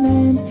walking,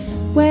 and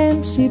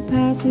when she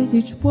passes,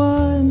 each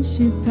one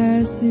she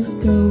passes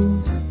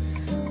goes.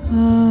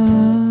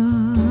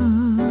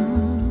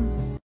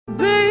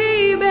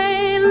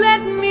 Baby,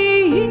 let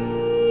me in.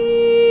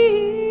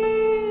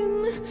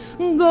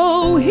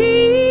 Go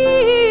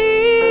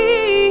easy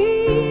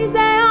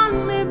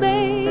on me,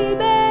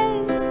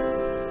 baby.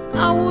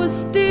 I was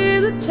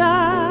still a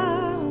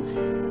child,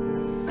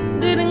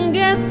 didn't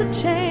get the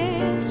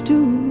chance to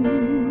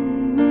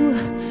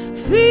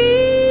feel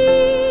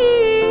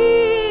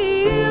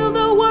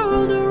the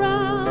world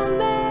around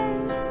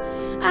me.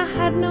 I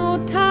had no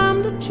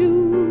time to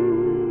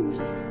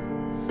choose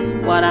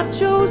what I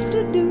chose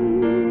to do.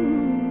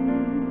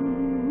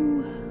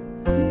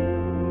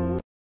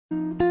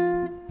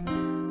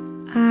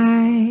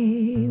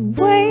 I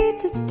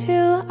waited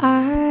till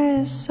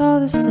I saw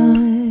the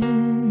sun.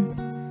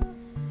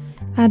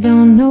 I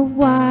don't know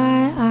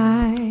why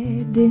I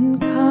didn't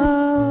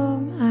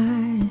come.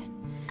 I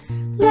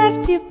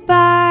left you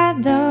by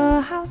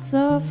the house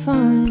of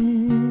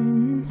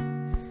fun.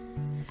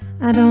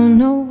 I don't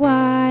know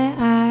why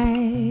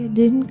I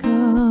didn't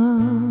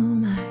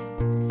come.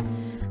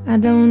 I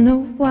don't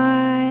know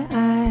why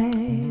I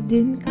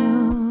didn't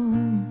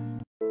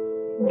come.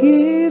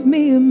 Give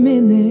me a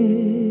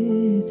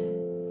minute,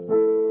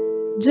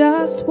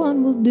 just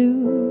one will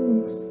do.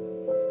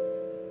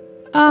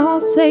 I'll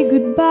say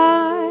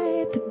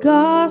goodbye to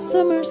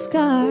gossamer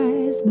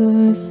skies.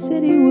 The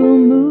city will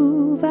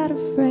move out of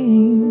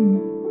frame.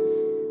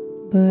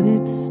 but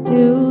it's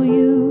still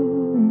you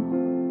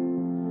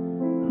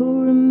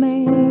who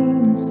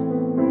remains.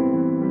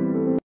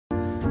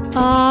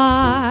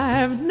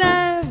 I've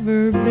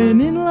never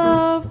been in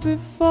love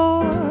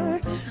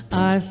before.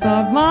 I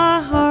thought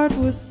my heart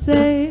was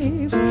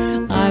safe.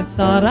 I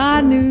thought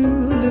I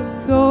knew the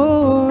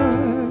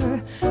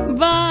score.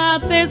 But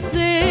this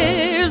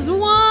is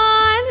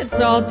one,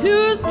 it's all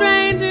too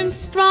strange and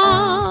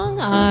strong.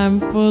 I'm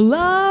full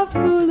of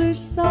foolish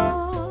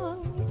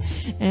song,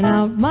 and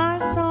out my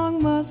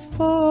song must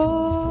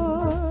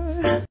pour.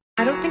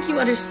 I don't think you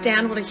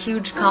understand what a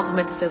huge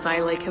compliment this is. I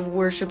have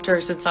worshipped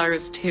her since I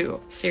was 2.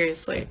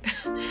 Seriously.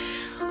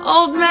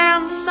 Old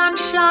man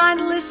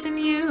sunshine, listen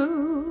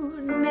you.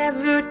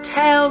 Never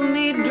tell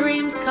me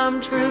dreams come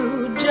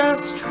true.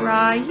 Just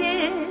try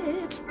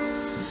it,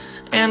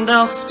 and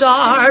I'll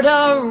start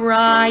a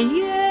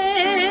riot.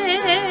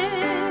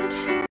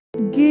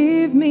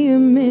 Give me a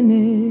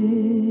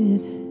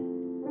minute.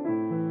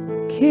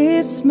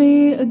 Kiss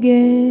me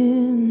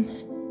again.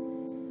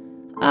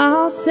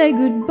 I'll say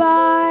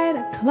goodbye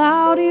to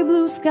cloudy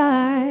blue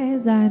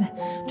skies. I'd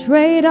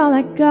trade all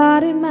I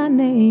got in my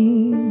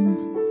name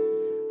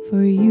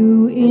for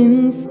you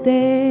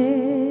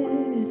instead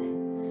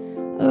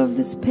of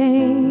this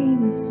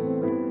pain.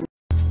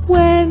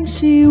 When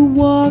she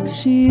walks,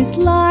 she's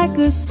like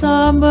a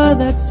samba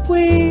that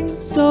swings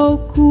so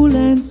cool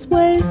and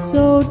sways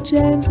so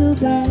gentle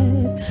that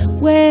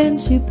when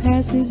she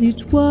passes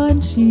each one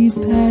she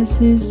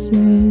passes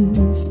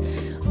says,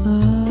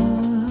 ah.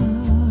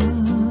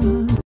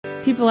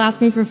 People ask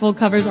me for full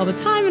covers all the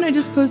time, and I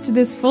just posted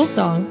this full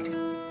song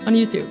on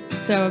YouTube,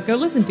 so go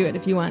listen to it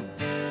if you want.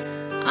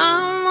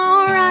 I'm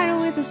alright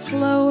with a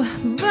slow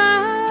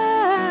burn.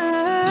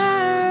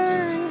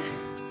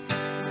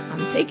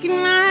 I'm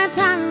taking my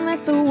time and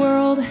let the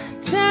world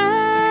turn.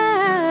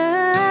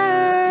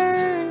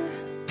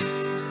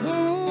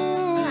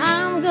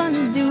 I'm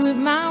gonna do it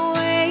my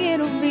way,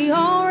 it'll be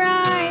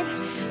alright.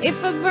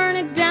 If I burn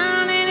it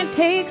down and it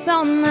takes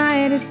all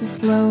night, it's a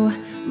slow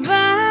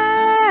burn.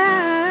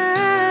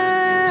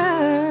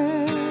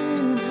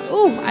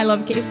 I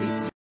love Casey.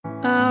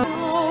 I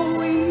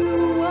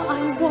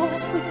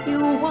walked with you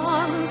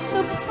once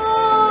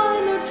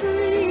upon a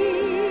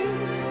dream.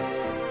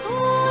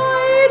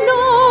 I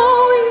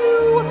know you,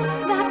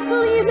 that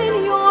gleam in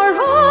your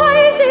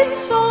eyes is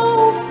so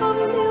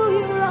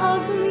familiar a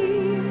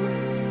gleam.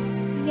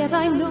 Yet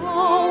I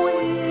know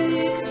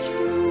it's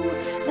true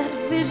that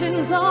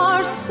visions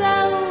are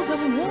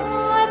seldom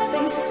what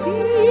they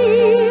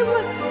seem.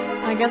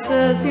 I guess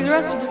to see the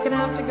rest, you're just gonna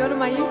have to go to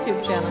my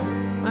YouTube channel.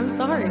 I'm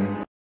sorry.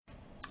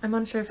 I'm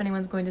unsure if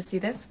anyone's going to see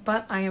this,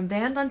 but I am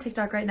banned on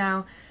TikTok right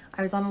now.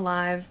 I was on a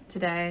live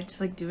today,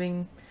 just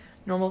doing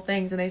normal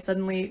things, and they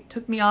suddenly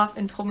took me off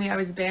and told me I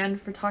was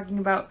banned for talking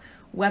about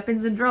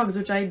weapons and drugs,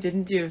 which I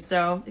didn't do.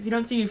 So if you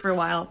don't see me for a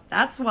while,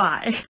 that's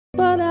why.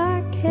 But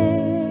I can't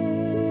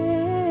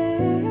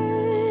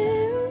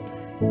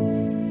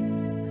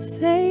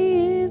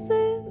say,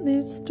 isn't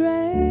it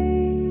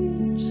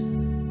strange?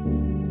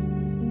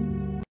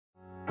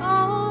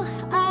 All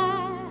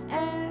I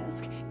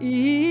ask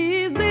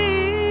is this.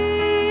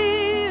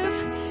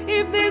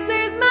 If this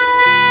is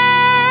my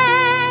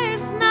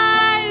last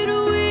night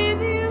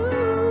with you,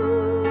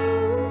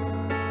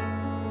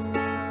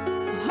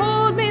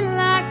 hold me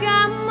like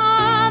I'm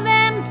more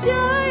than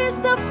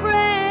just a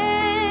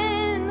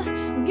friend.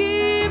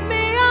 Give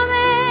me a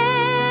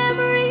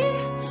memory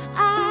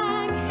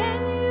I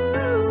can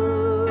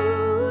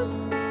use.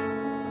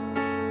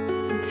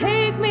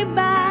 Take me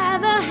by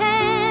the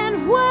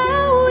hand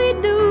while we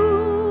do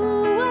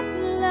what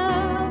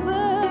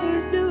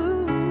lovers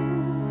do.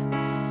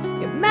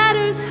 It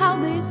matters how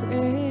this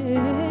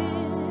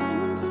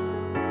ends.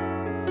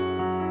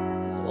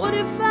 'Cause what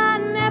if I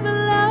never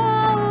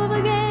love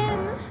again?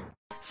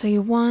 So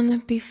you wanna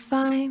be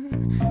fine?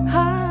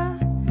 I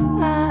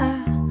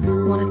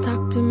wanna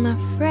talk to my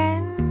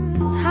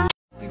friends.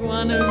 You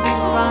wanna be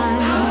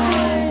fine?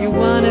 You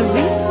wanna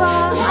be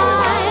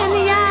fine?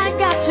 Yeah, I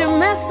got your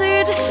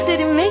message. Did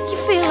it make you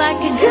feel like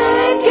a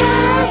good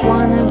guy?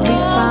 Wanna be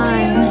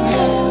fine?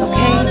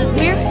 Okay,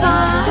 we're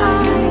fine.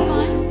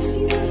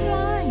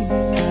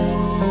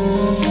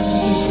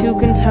 Two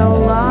can tell a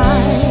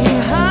lie.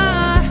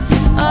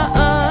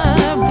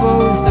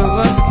 Both of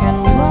us can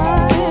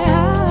lie.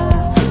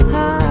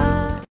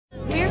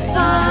 We're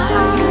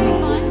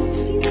fine.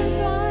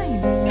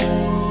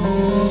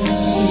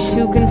 See,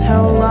 two can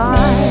tell a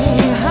lie.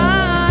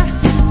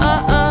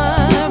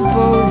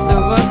 Both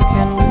of us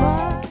can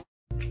lie.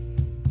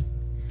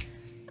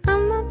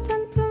 I'm not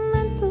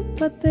sentimental,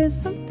 but there's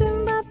something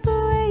about the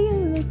way you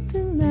look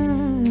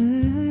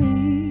tonight.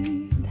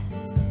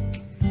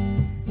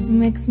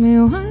 Makes me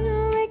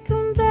wanna make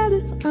them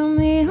jealous. I'm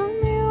the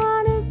only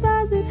one who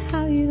does it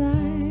how you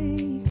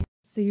like.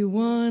 So you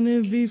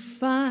wanna be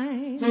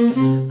fine?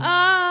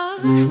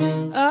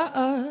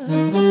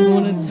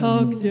 Wanna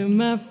talk to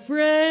my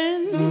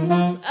friends?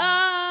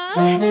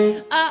 And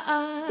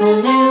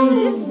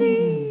it's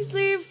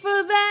easy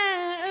for them.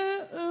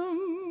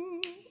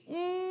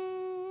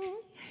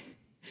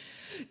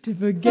 to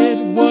forget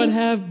what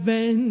have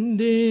been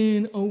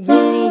in a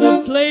world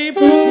of play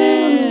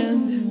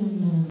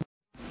pretend.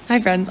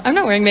 Hi friends, I'm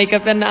not wearing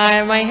makeup and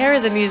my hair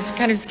is in these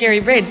kind of scary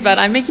braids, but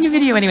I'm making a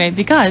video anyway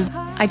because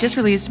I just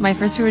released my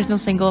first two original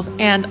singles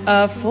and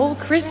a full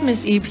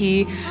Christmas EP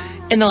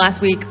in the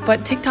last week,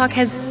 but TikTok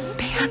has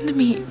banned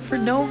me for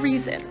no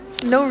reason.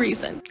 No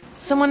reason.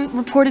 Someone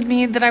reported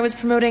me that I was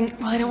promoting,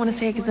 well, I don't want to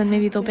say it because then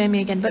maybe they'll ban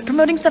me again, but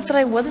promoting stuff that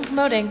I wasn't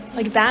promoting,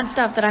 like bad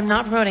stuff that I'm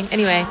not promoting.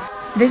 Anyway,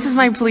 this is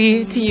my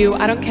plea to you.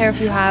 I don't care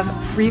if you have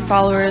 3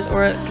 followers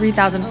or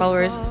 3,000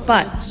 followers,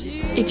 but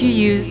if you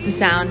use the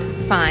sound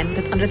fine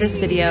that's under this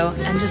video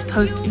and just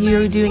post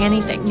you doing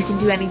anything, you can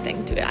do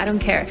anything to it. I don't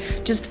care.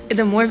 Just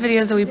the more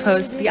videos that we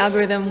post, the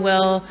algorithm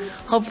will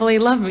hopefully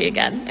love me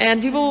again,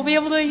 and people will be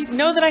able to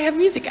know that I have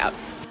music out.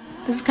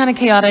 This is kind of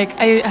chaotic.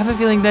 I have a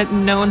feeling that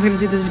no one's gonna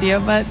see this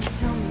video, but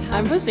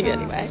I'm posting it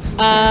anyway.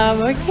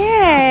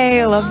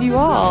 Okay, love you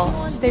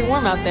all. Stay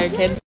warm out there,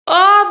 kids.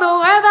 Oh, the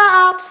weather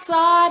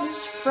outside is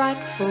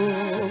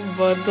frightful,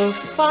 but the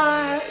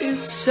fire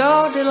is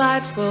so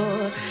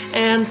delightful.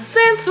 And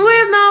since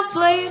we've no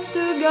place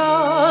to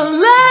go,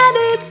 let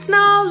it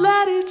snow,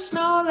 let it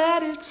snow,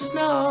 let it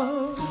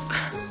snow.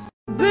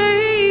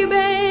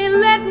 Baby,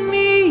 let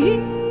me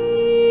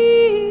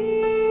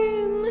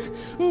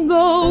in,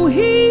 go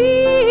easy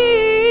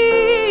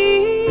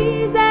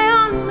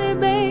on me,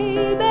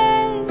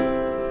 baby.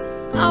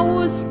 I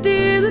was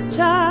still a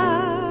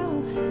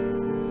child,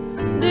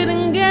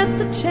 didn't get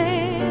the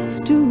chance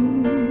to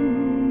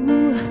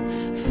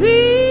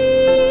feel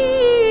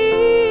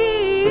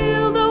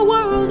the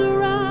world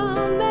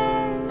around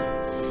me.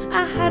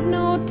 I had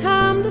no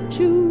time to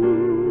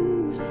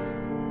choose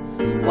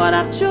what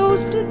I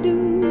chose to do.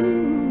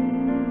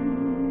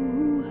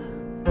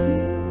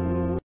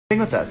 Sing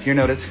with us. You're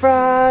known as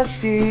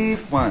Frosty.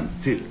 1,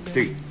 2,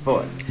 3,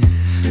 4.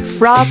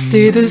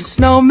 Frosty the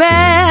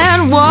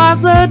Snowman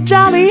was a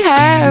jolly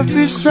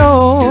happy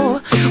soul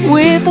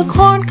with a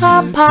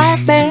corncob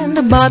pipe and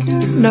a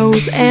button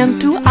nose and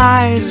 2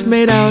 eyes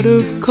made out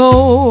of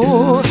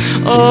coal.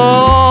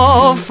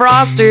 Oh,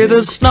 Frosty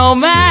the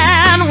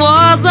Snowman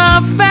was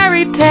a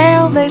fairy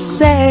tale, they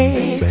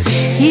say.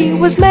 He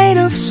was made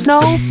of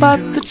snow, but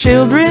the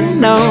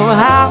children know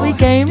how he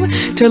came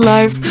to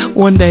life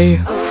one day.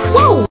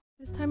 Whoa!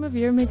 This time of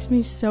year makes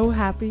me so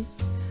happy.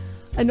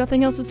 I have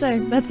nothing else to say.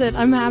 That's it.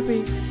 I'm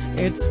happy.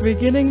 It's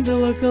beginning to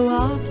look a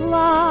lot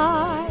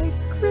like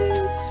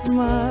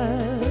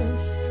Christmas.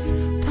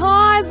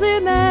 Toys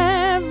in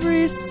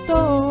every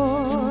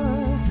store.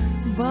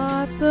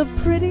 But the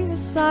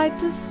prettiest sight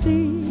to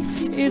see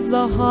is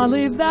the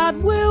holly that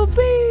will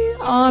be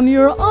on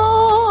your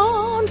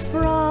own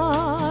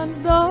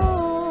front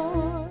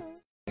door.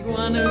 You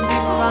wanna be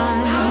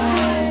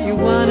fine. You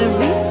wanna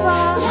be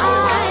fine.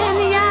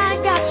 Yeah, I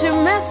got your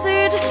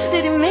message.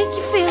 Did it make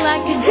you feel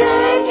like a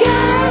good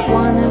guy?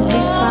 Wanna be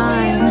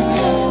fine.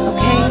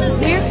 Okay,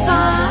 we're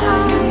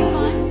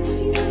fine.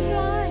 See, we're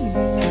fine.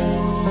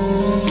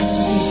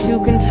 See, 2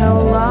 can tell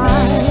a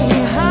lie.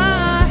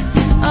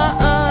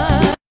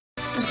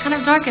 It's kind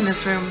of dark in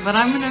this room, but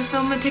I'm gonna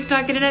film a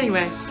TikTok in it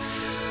anyway.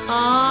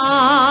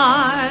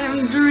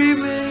 I'm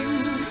dreaming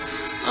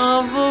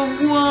of a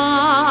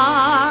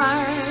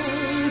white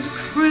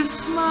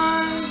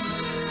Christmas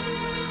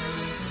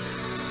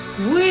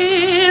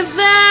with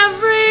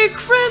every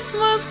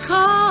Christmas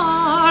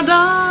card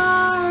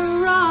I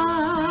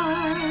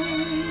write.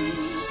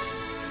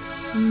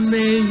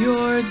 May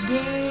your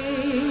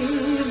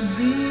days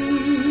be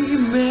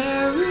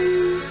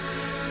merry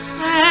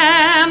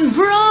and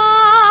bright,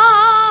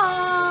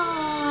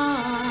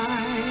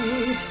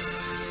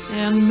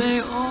 and may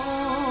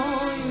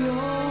all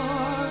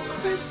your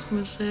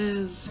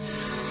Christmases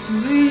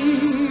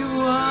be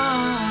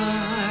white.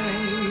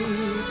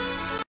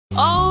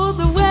 Oh,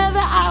 the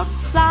weather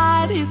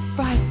outside is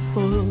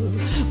frightful,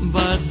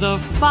 but the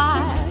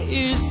fire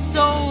is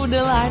so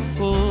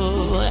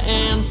delightful.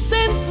 And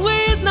since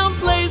we've no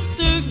place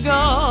to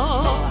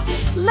go,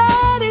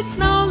 let it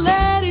snow,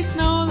 let it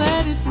snow,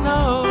 let it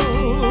snow.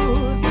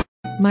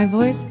 My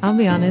voice, I'll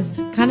be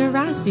honest, kind of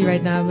raspy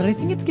right now, but I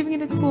think it's giving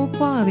it a cool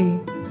quality.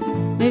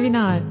 Maybe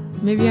not.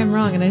 Maybe I'm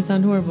wrong and I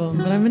sound horrible,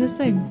 but I'm gonna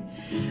sing.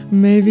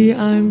 Maybe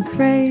I'm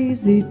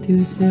crazy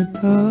to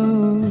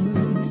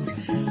suppose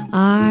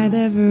I'd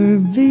ever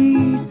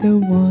be the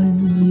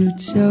one you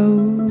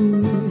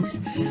chose.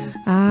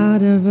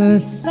 Out of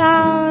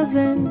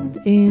 1,000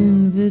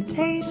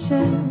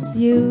 invitations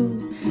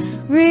you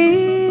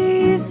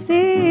received.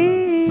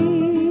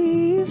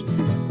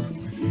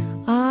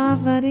 Ah,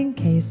 but in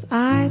case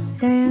I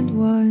stand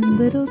one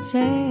little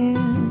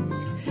chance,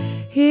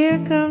 here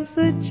comes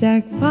the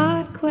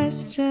jackpot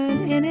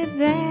question in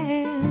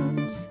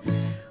advance.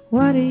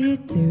 What do you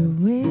do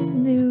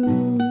in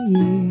New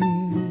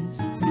Year's?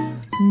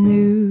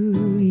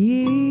 New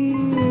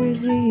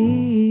Year's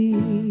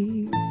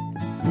Eve.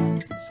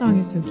 This song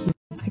is so cute.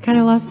 I kind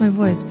of lost my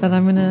voice, but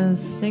I'm gonna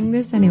sing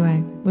this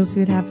anyway. We'll see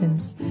what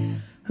happens.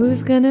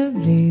 Who's gonna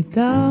be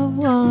the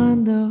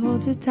one to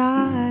hold you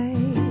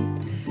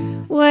tight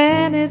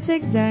when it's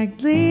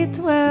exactly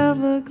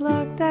 12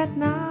 o'clock that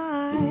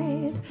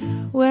night,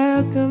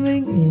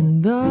 welcoming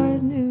in the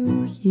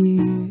New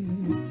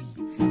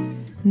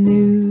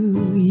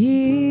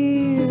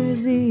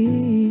Year's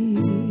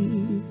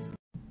Eve.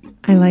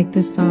 I like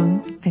this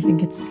song. I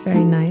think it's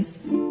very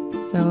nice,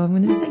 so I'm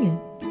gonna sing it.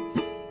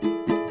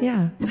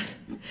 Yeah.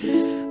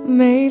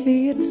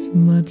 Maybe it's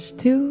much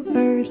too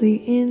early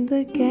in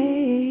the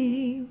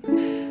game.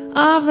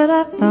 But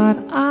I thought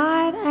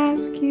I'd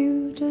ask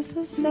you just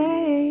the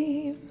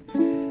same.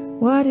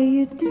 What do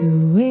you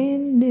do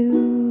in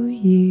New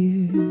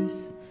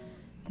Year's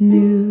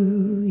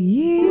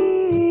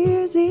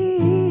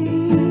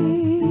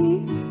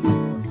Eve?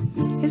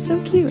 It's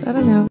so cute, I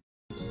don't know.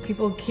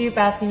 People keep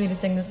asking me to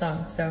sing the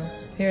song, so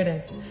here it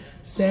is.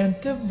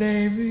 Santa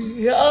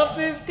baby, a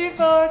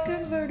 54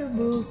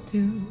 convertible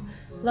to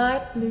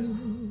light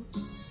blue.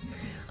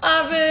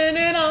 I've been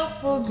an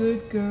awful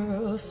good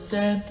girl,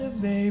 Santa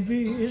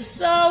baby,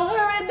 so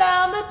hurry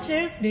down the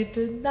chimney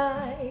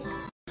tonight.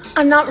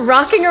 I'm not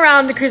rocking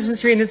around a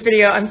Christmas tree in this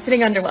video, I'm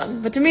sitting under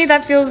one, but to me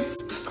that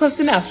feels close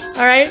enough,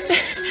 alright?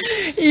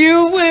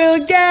 You will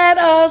get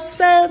a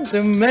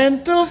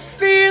sentimental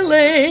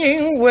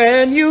feeling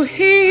when you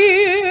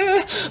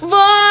hear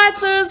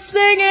voices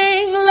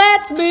singing,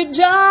 let's be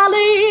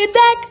jolly,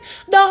 deck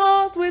the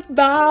halls with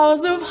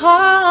boughs of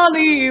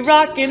holly,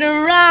 rocking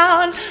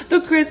around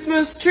the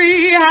Christmas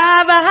tree,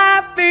 have a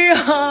happy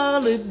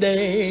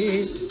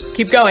holiday.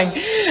 Keep going.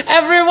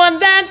 Everyone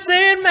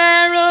dancing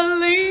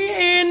merrily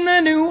in the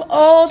new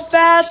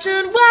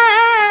old-fashioned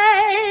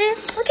way.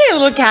 Okay,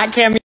 little cat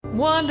cameo.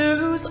 Wonder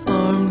whose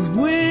arms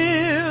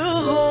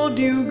will hold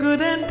you good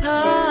and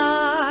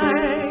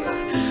tight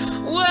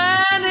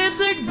when it's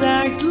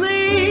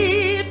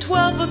exactly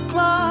 12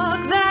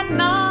 o'clock that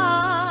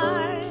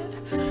night,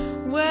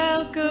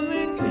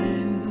 welcoming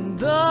in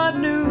the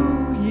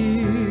New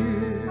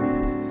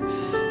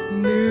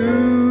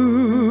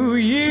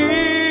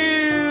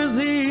Year's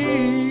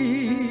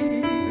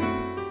Eve.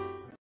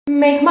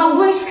 Make my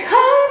wish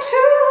come true.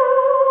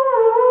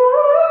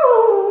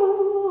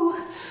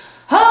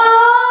 All I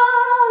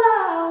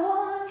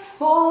want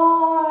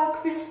for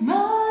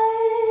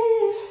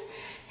Christmas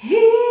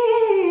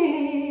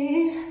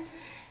is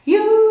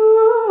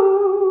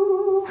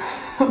you.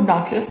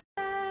 Obnoxious.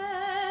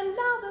 And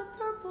now the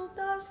purple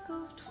dusk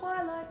of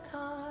twilight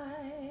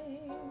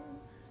time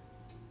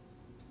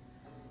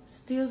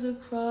steals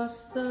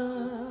across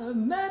the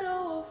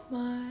meadow of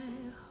my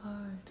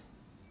heart.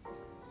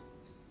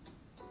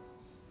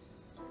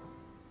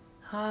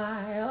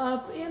 High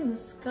up in the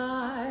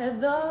sky,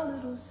 the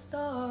little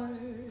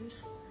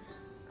stars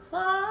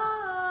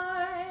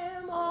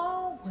climb,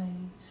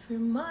 always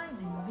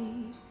reminding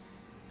me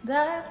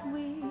that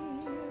we're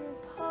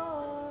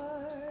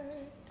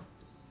apart.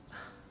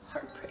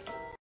 Heartbreaking.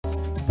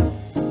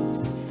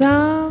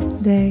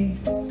 Someday,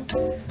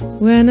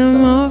 when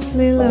I'm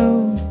awfully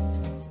low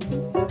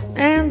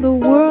and the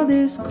world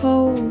is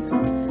cold,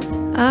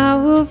 I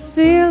will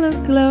feel a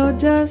glow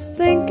just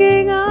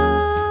thinking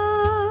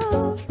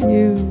of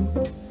you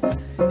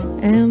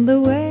and the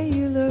way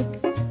you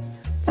look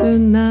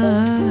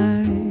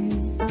tonight.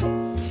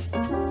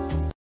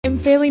 I'm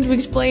failing to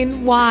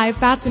explain why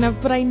fast enough,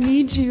 but I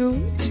need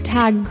you to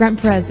tag Grant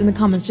Perez in the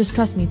comments. Just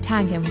trust me,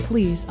 tag him,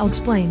 please. I'll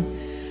explain.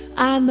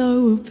 I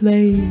know a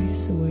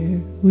place where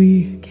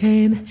we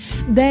can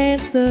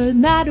dance the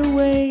night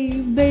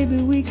away. Baby,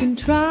 we can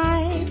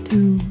try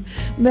to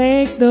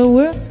make the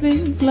world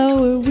spin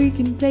slower. We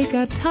can take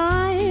our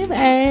time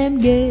and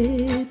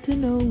get to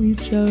know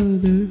each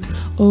other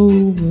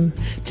over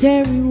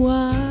cherry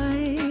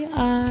wine.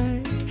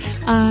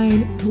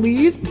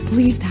 Please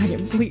tag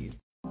him, please.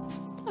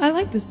 I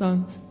like this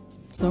song,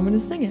 so I'm gonna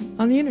sing it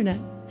on the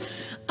internet.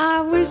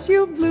 I wish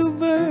you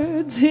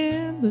bluebirds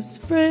in the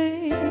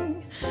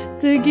spring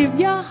to give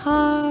your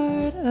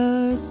heart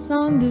a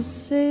song to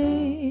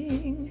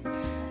sing,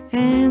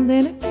 and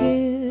then a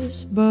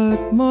kiss,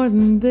 but more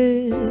than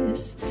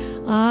this,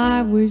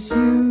 I wish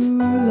you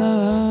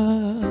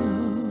love.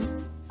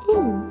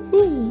 Ooh,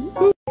 ooh,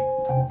 ooh.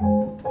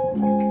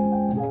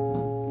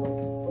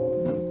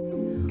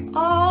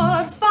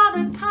 Oh,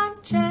 Father Time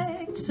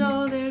checked,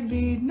 so there'd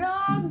be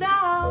no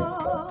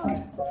doubt.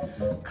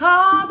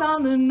 Called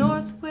on the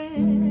north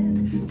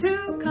wind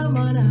to come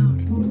on out,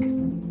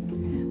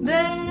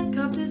 then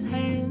cupped his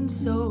hand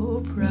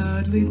so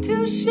proudly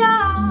to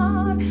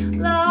shout,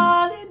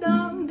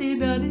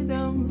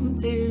 la-di-dum-di-da-di-dum,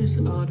 'tis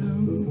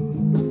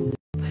autumn.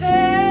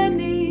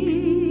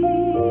 Pennies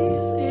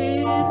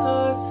in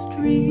a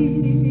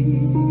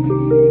street,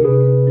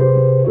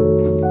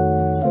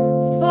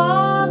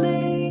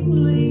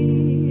 falling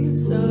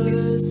leaves,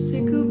 a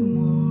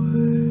sycamore,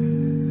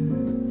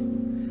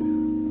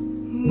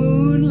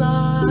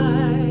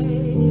 moonlight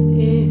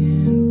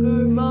in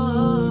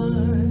Vermont.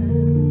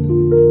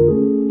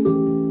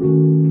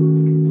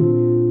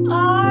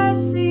 I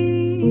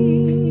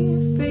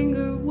see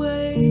finger waves,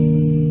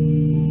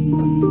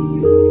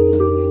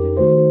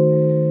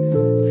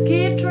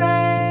 ski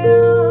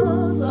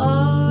trails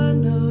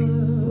on a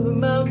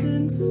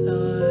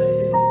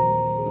mountainside.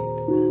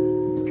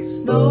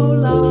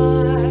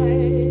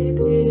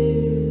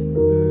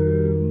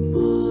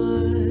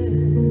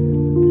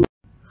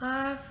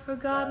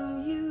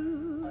 forgotten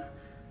you,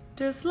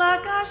 just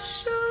like I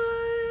should.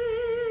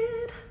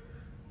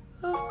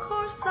 Of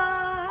course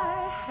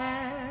I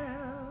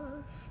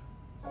have,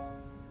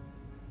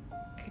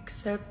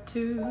 except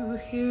to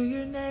hear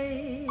your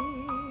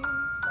name,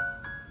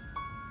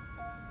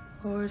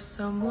 or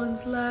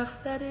someone's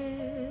laugh that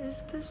is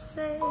the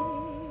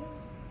same.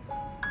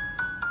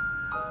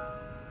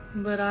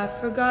 But I've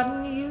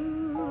forgotten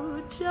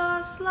you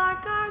just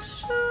like I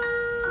should.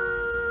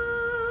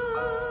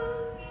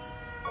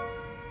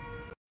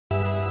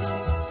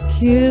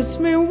 Kiss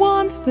me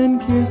once, then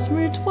kiss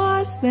me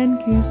twice, then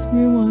kiss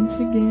me once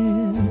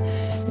again.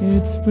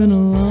 It's been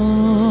a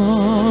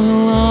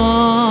long,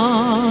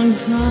 long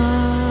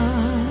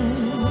time.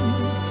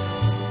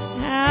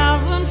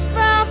 Haven't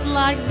felt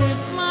like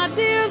this, my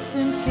dear,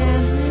 since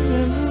can't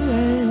remember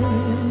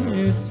when.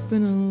 It's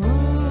been a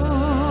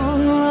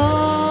long,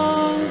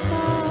 long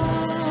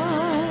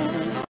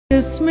time.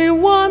 Kiss me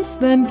once,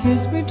 then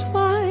kiss me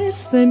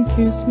twice, then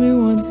kiss me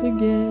once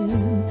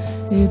again.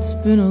 It's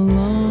been a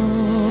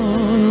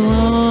long,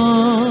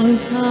 long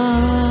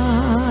time.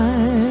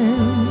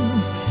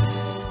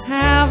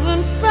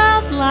 Haven't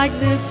felt like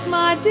this,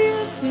 my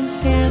dear, since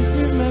can't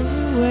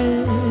remember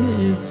when.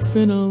 It's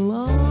been a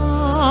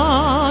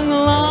long,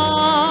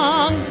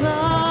 long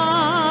time.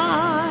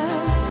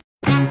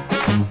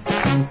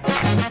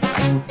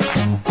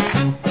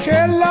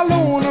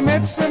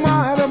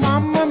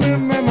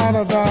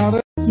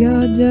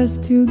 You're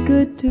just too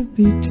good to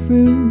be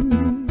true.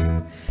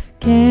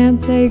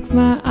 Can't take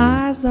my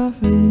eyes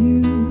off of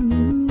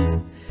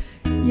you.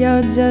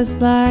 You're just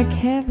like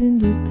heaven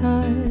to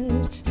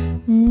touch.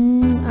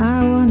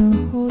 I wanna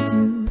hold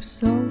you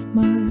so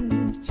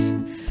much.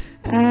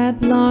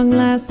 At long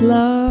last,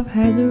 love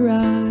has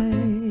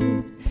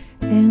arrived,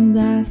 and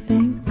I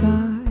thank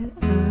God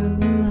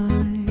I'm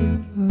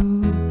alive.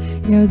 Oh,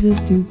 you're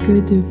just too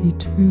good to be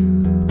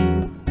true.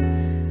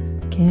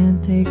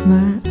 Can't take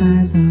my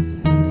eyes off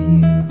of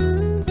you.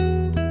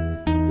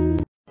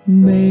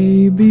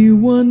 Maybe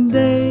one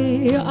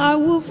day I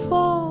will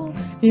fall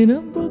in a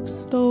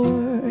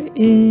bookstore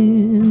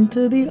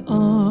into the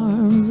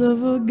arms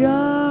of a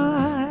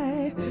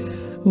guy.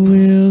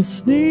 We'll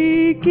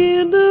sneak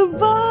into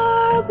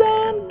bars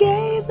and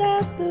gaze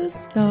at the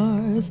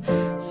stars,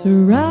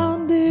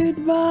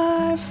 surrounded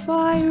by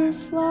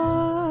fireflies.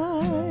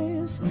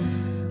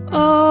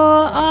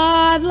 Oh,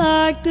 I'd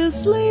like to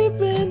sleep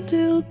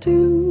until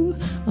 2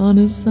 on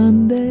a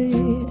Sunday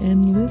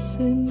and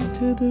listen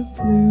to the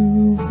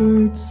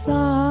bluebirds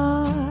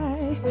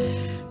sigh.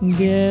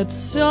 Get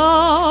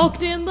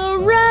soaked in the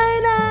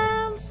rain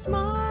and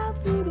smile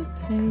through the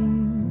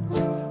pain.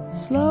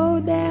 Slow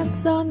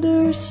dance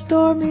under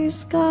stormy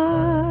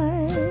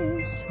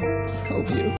skies. So beautiful.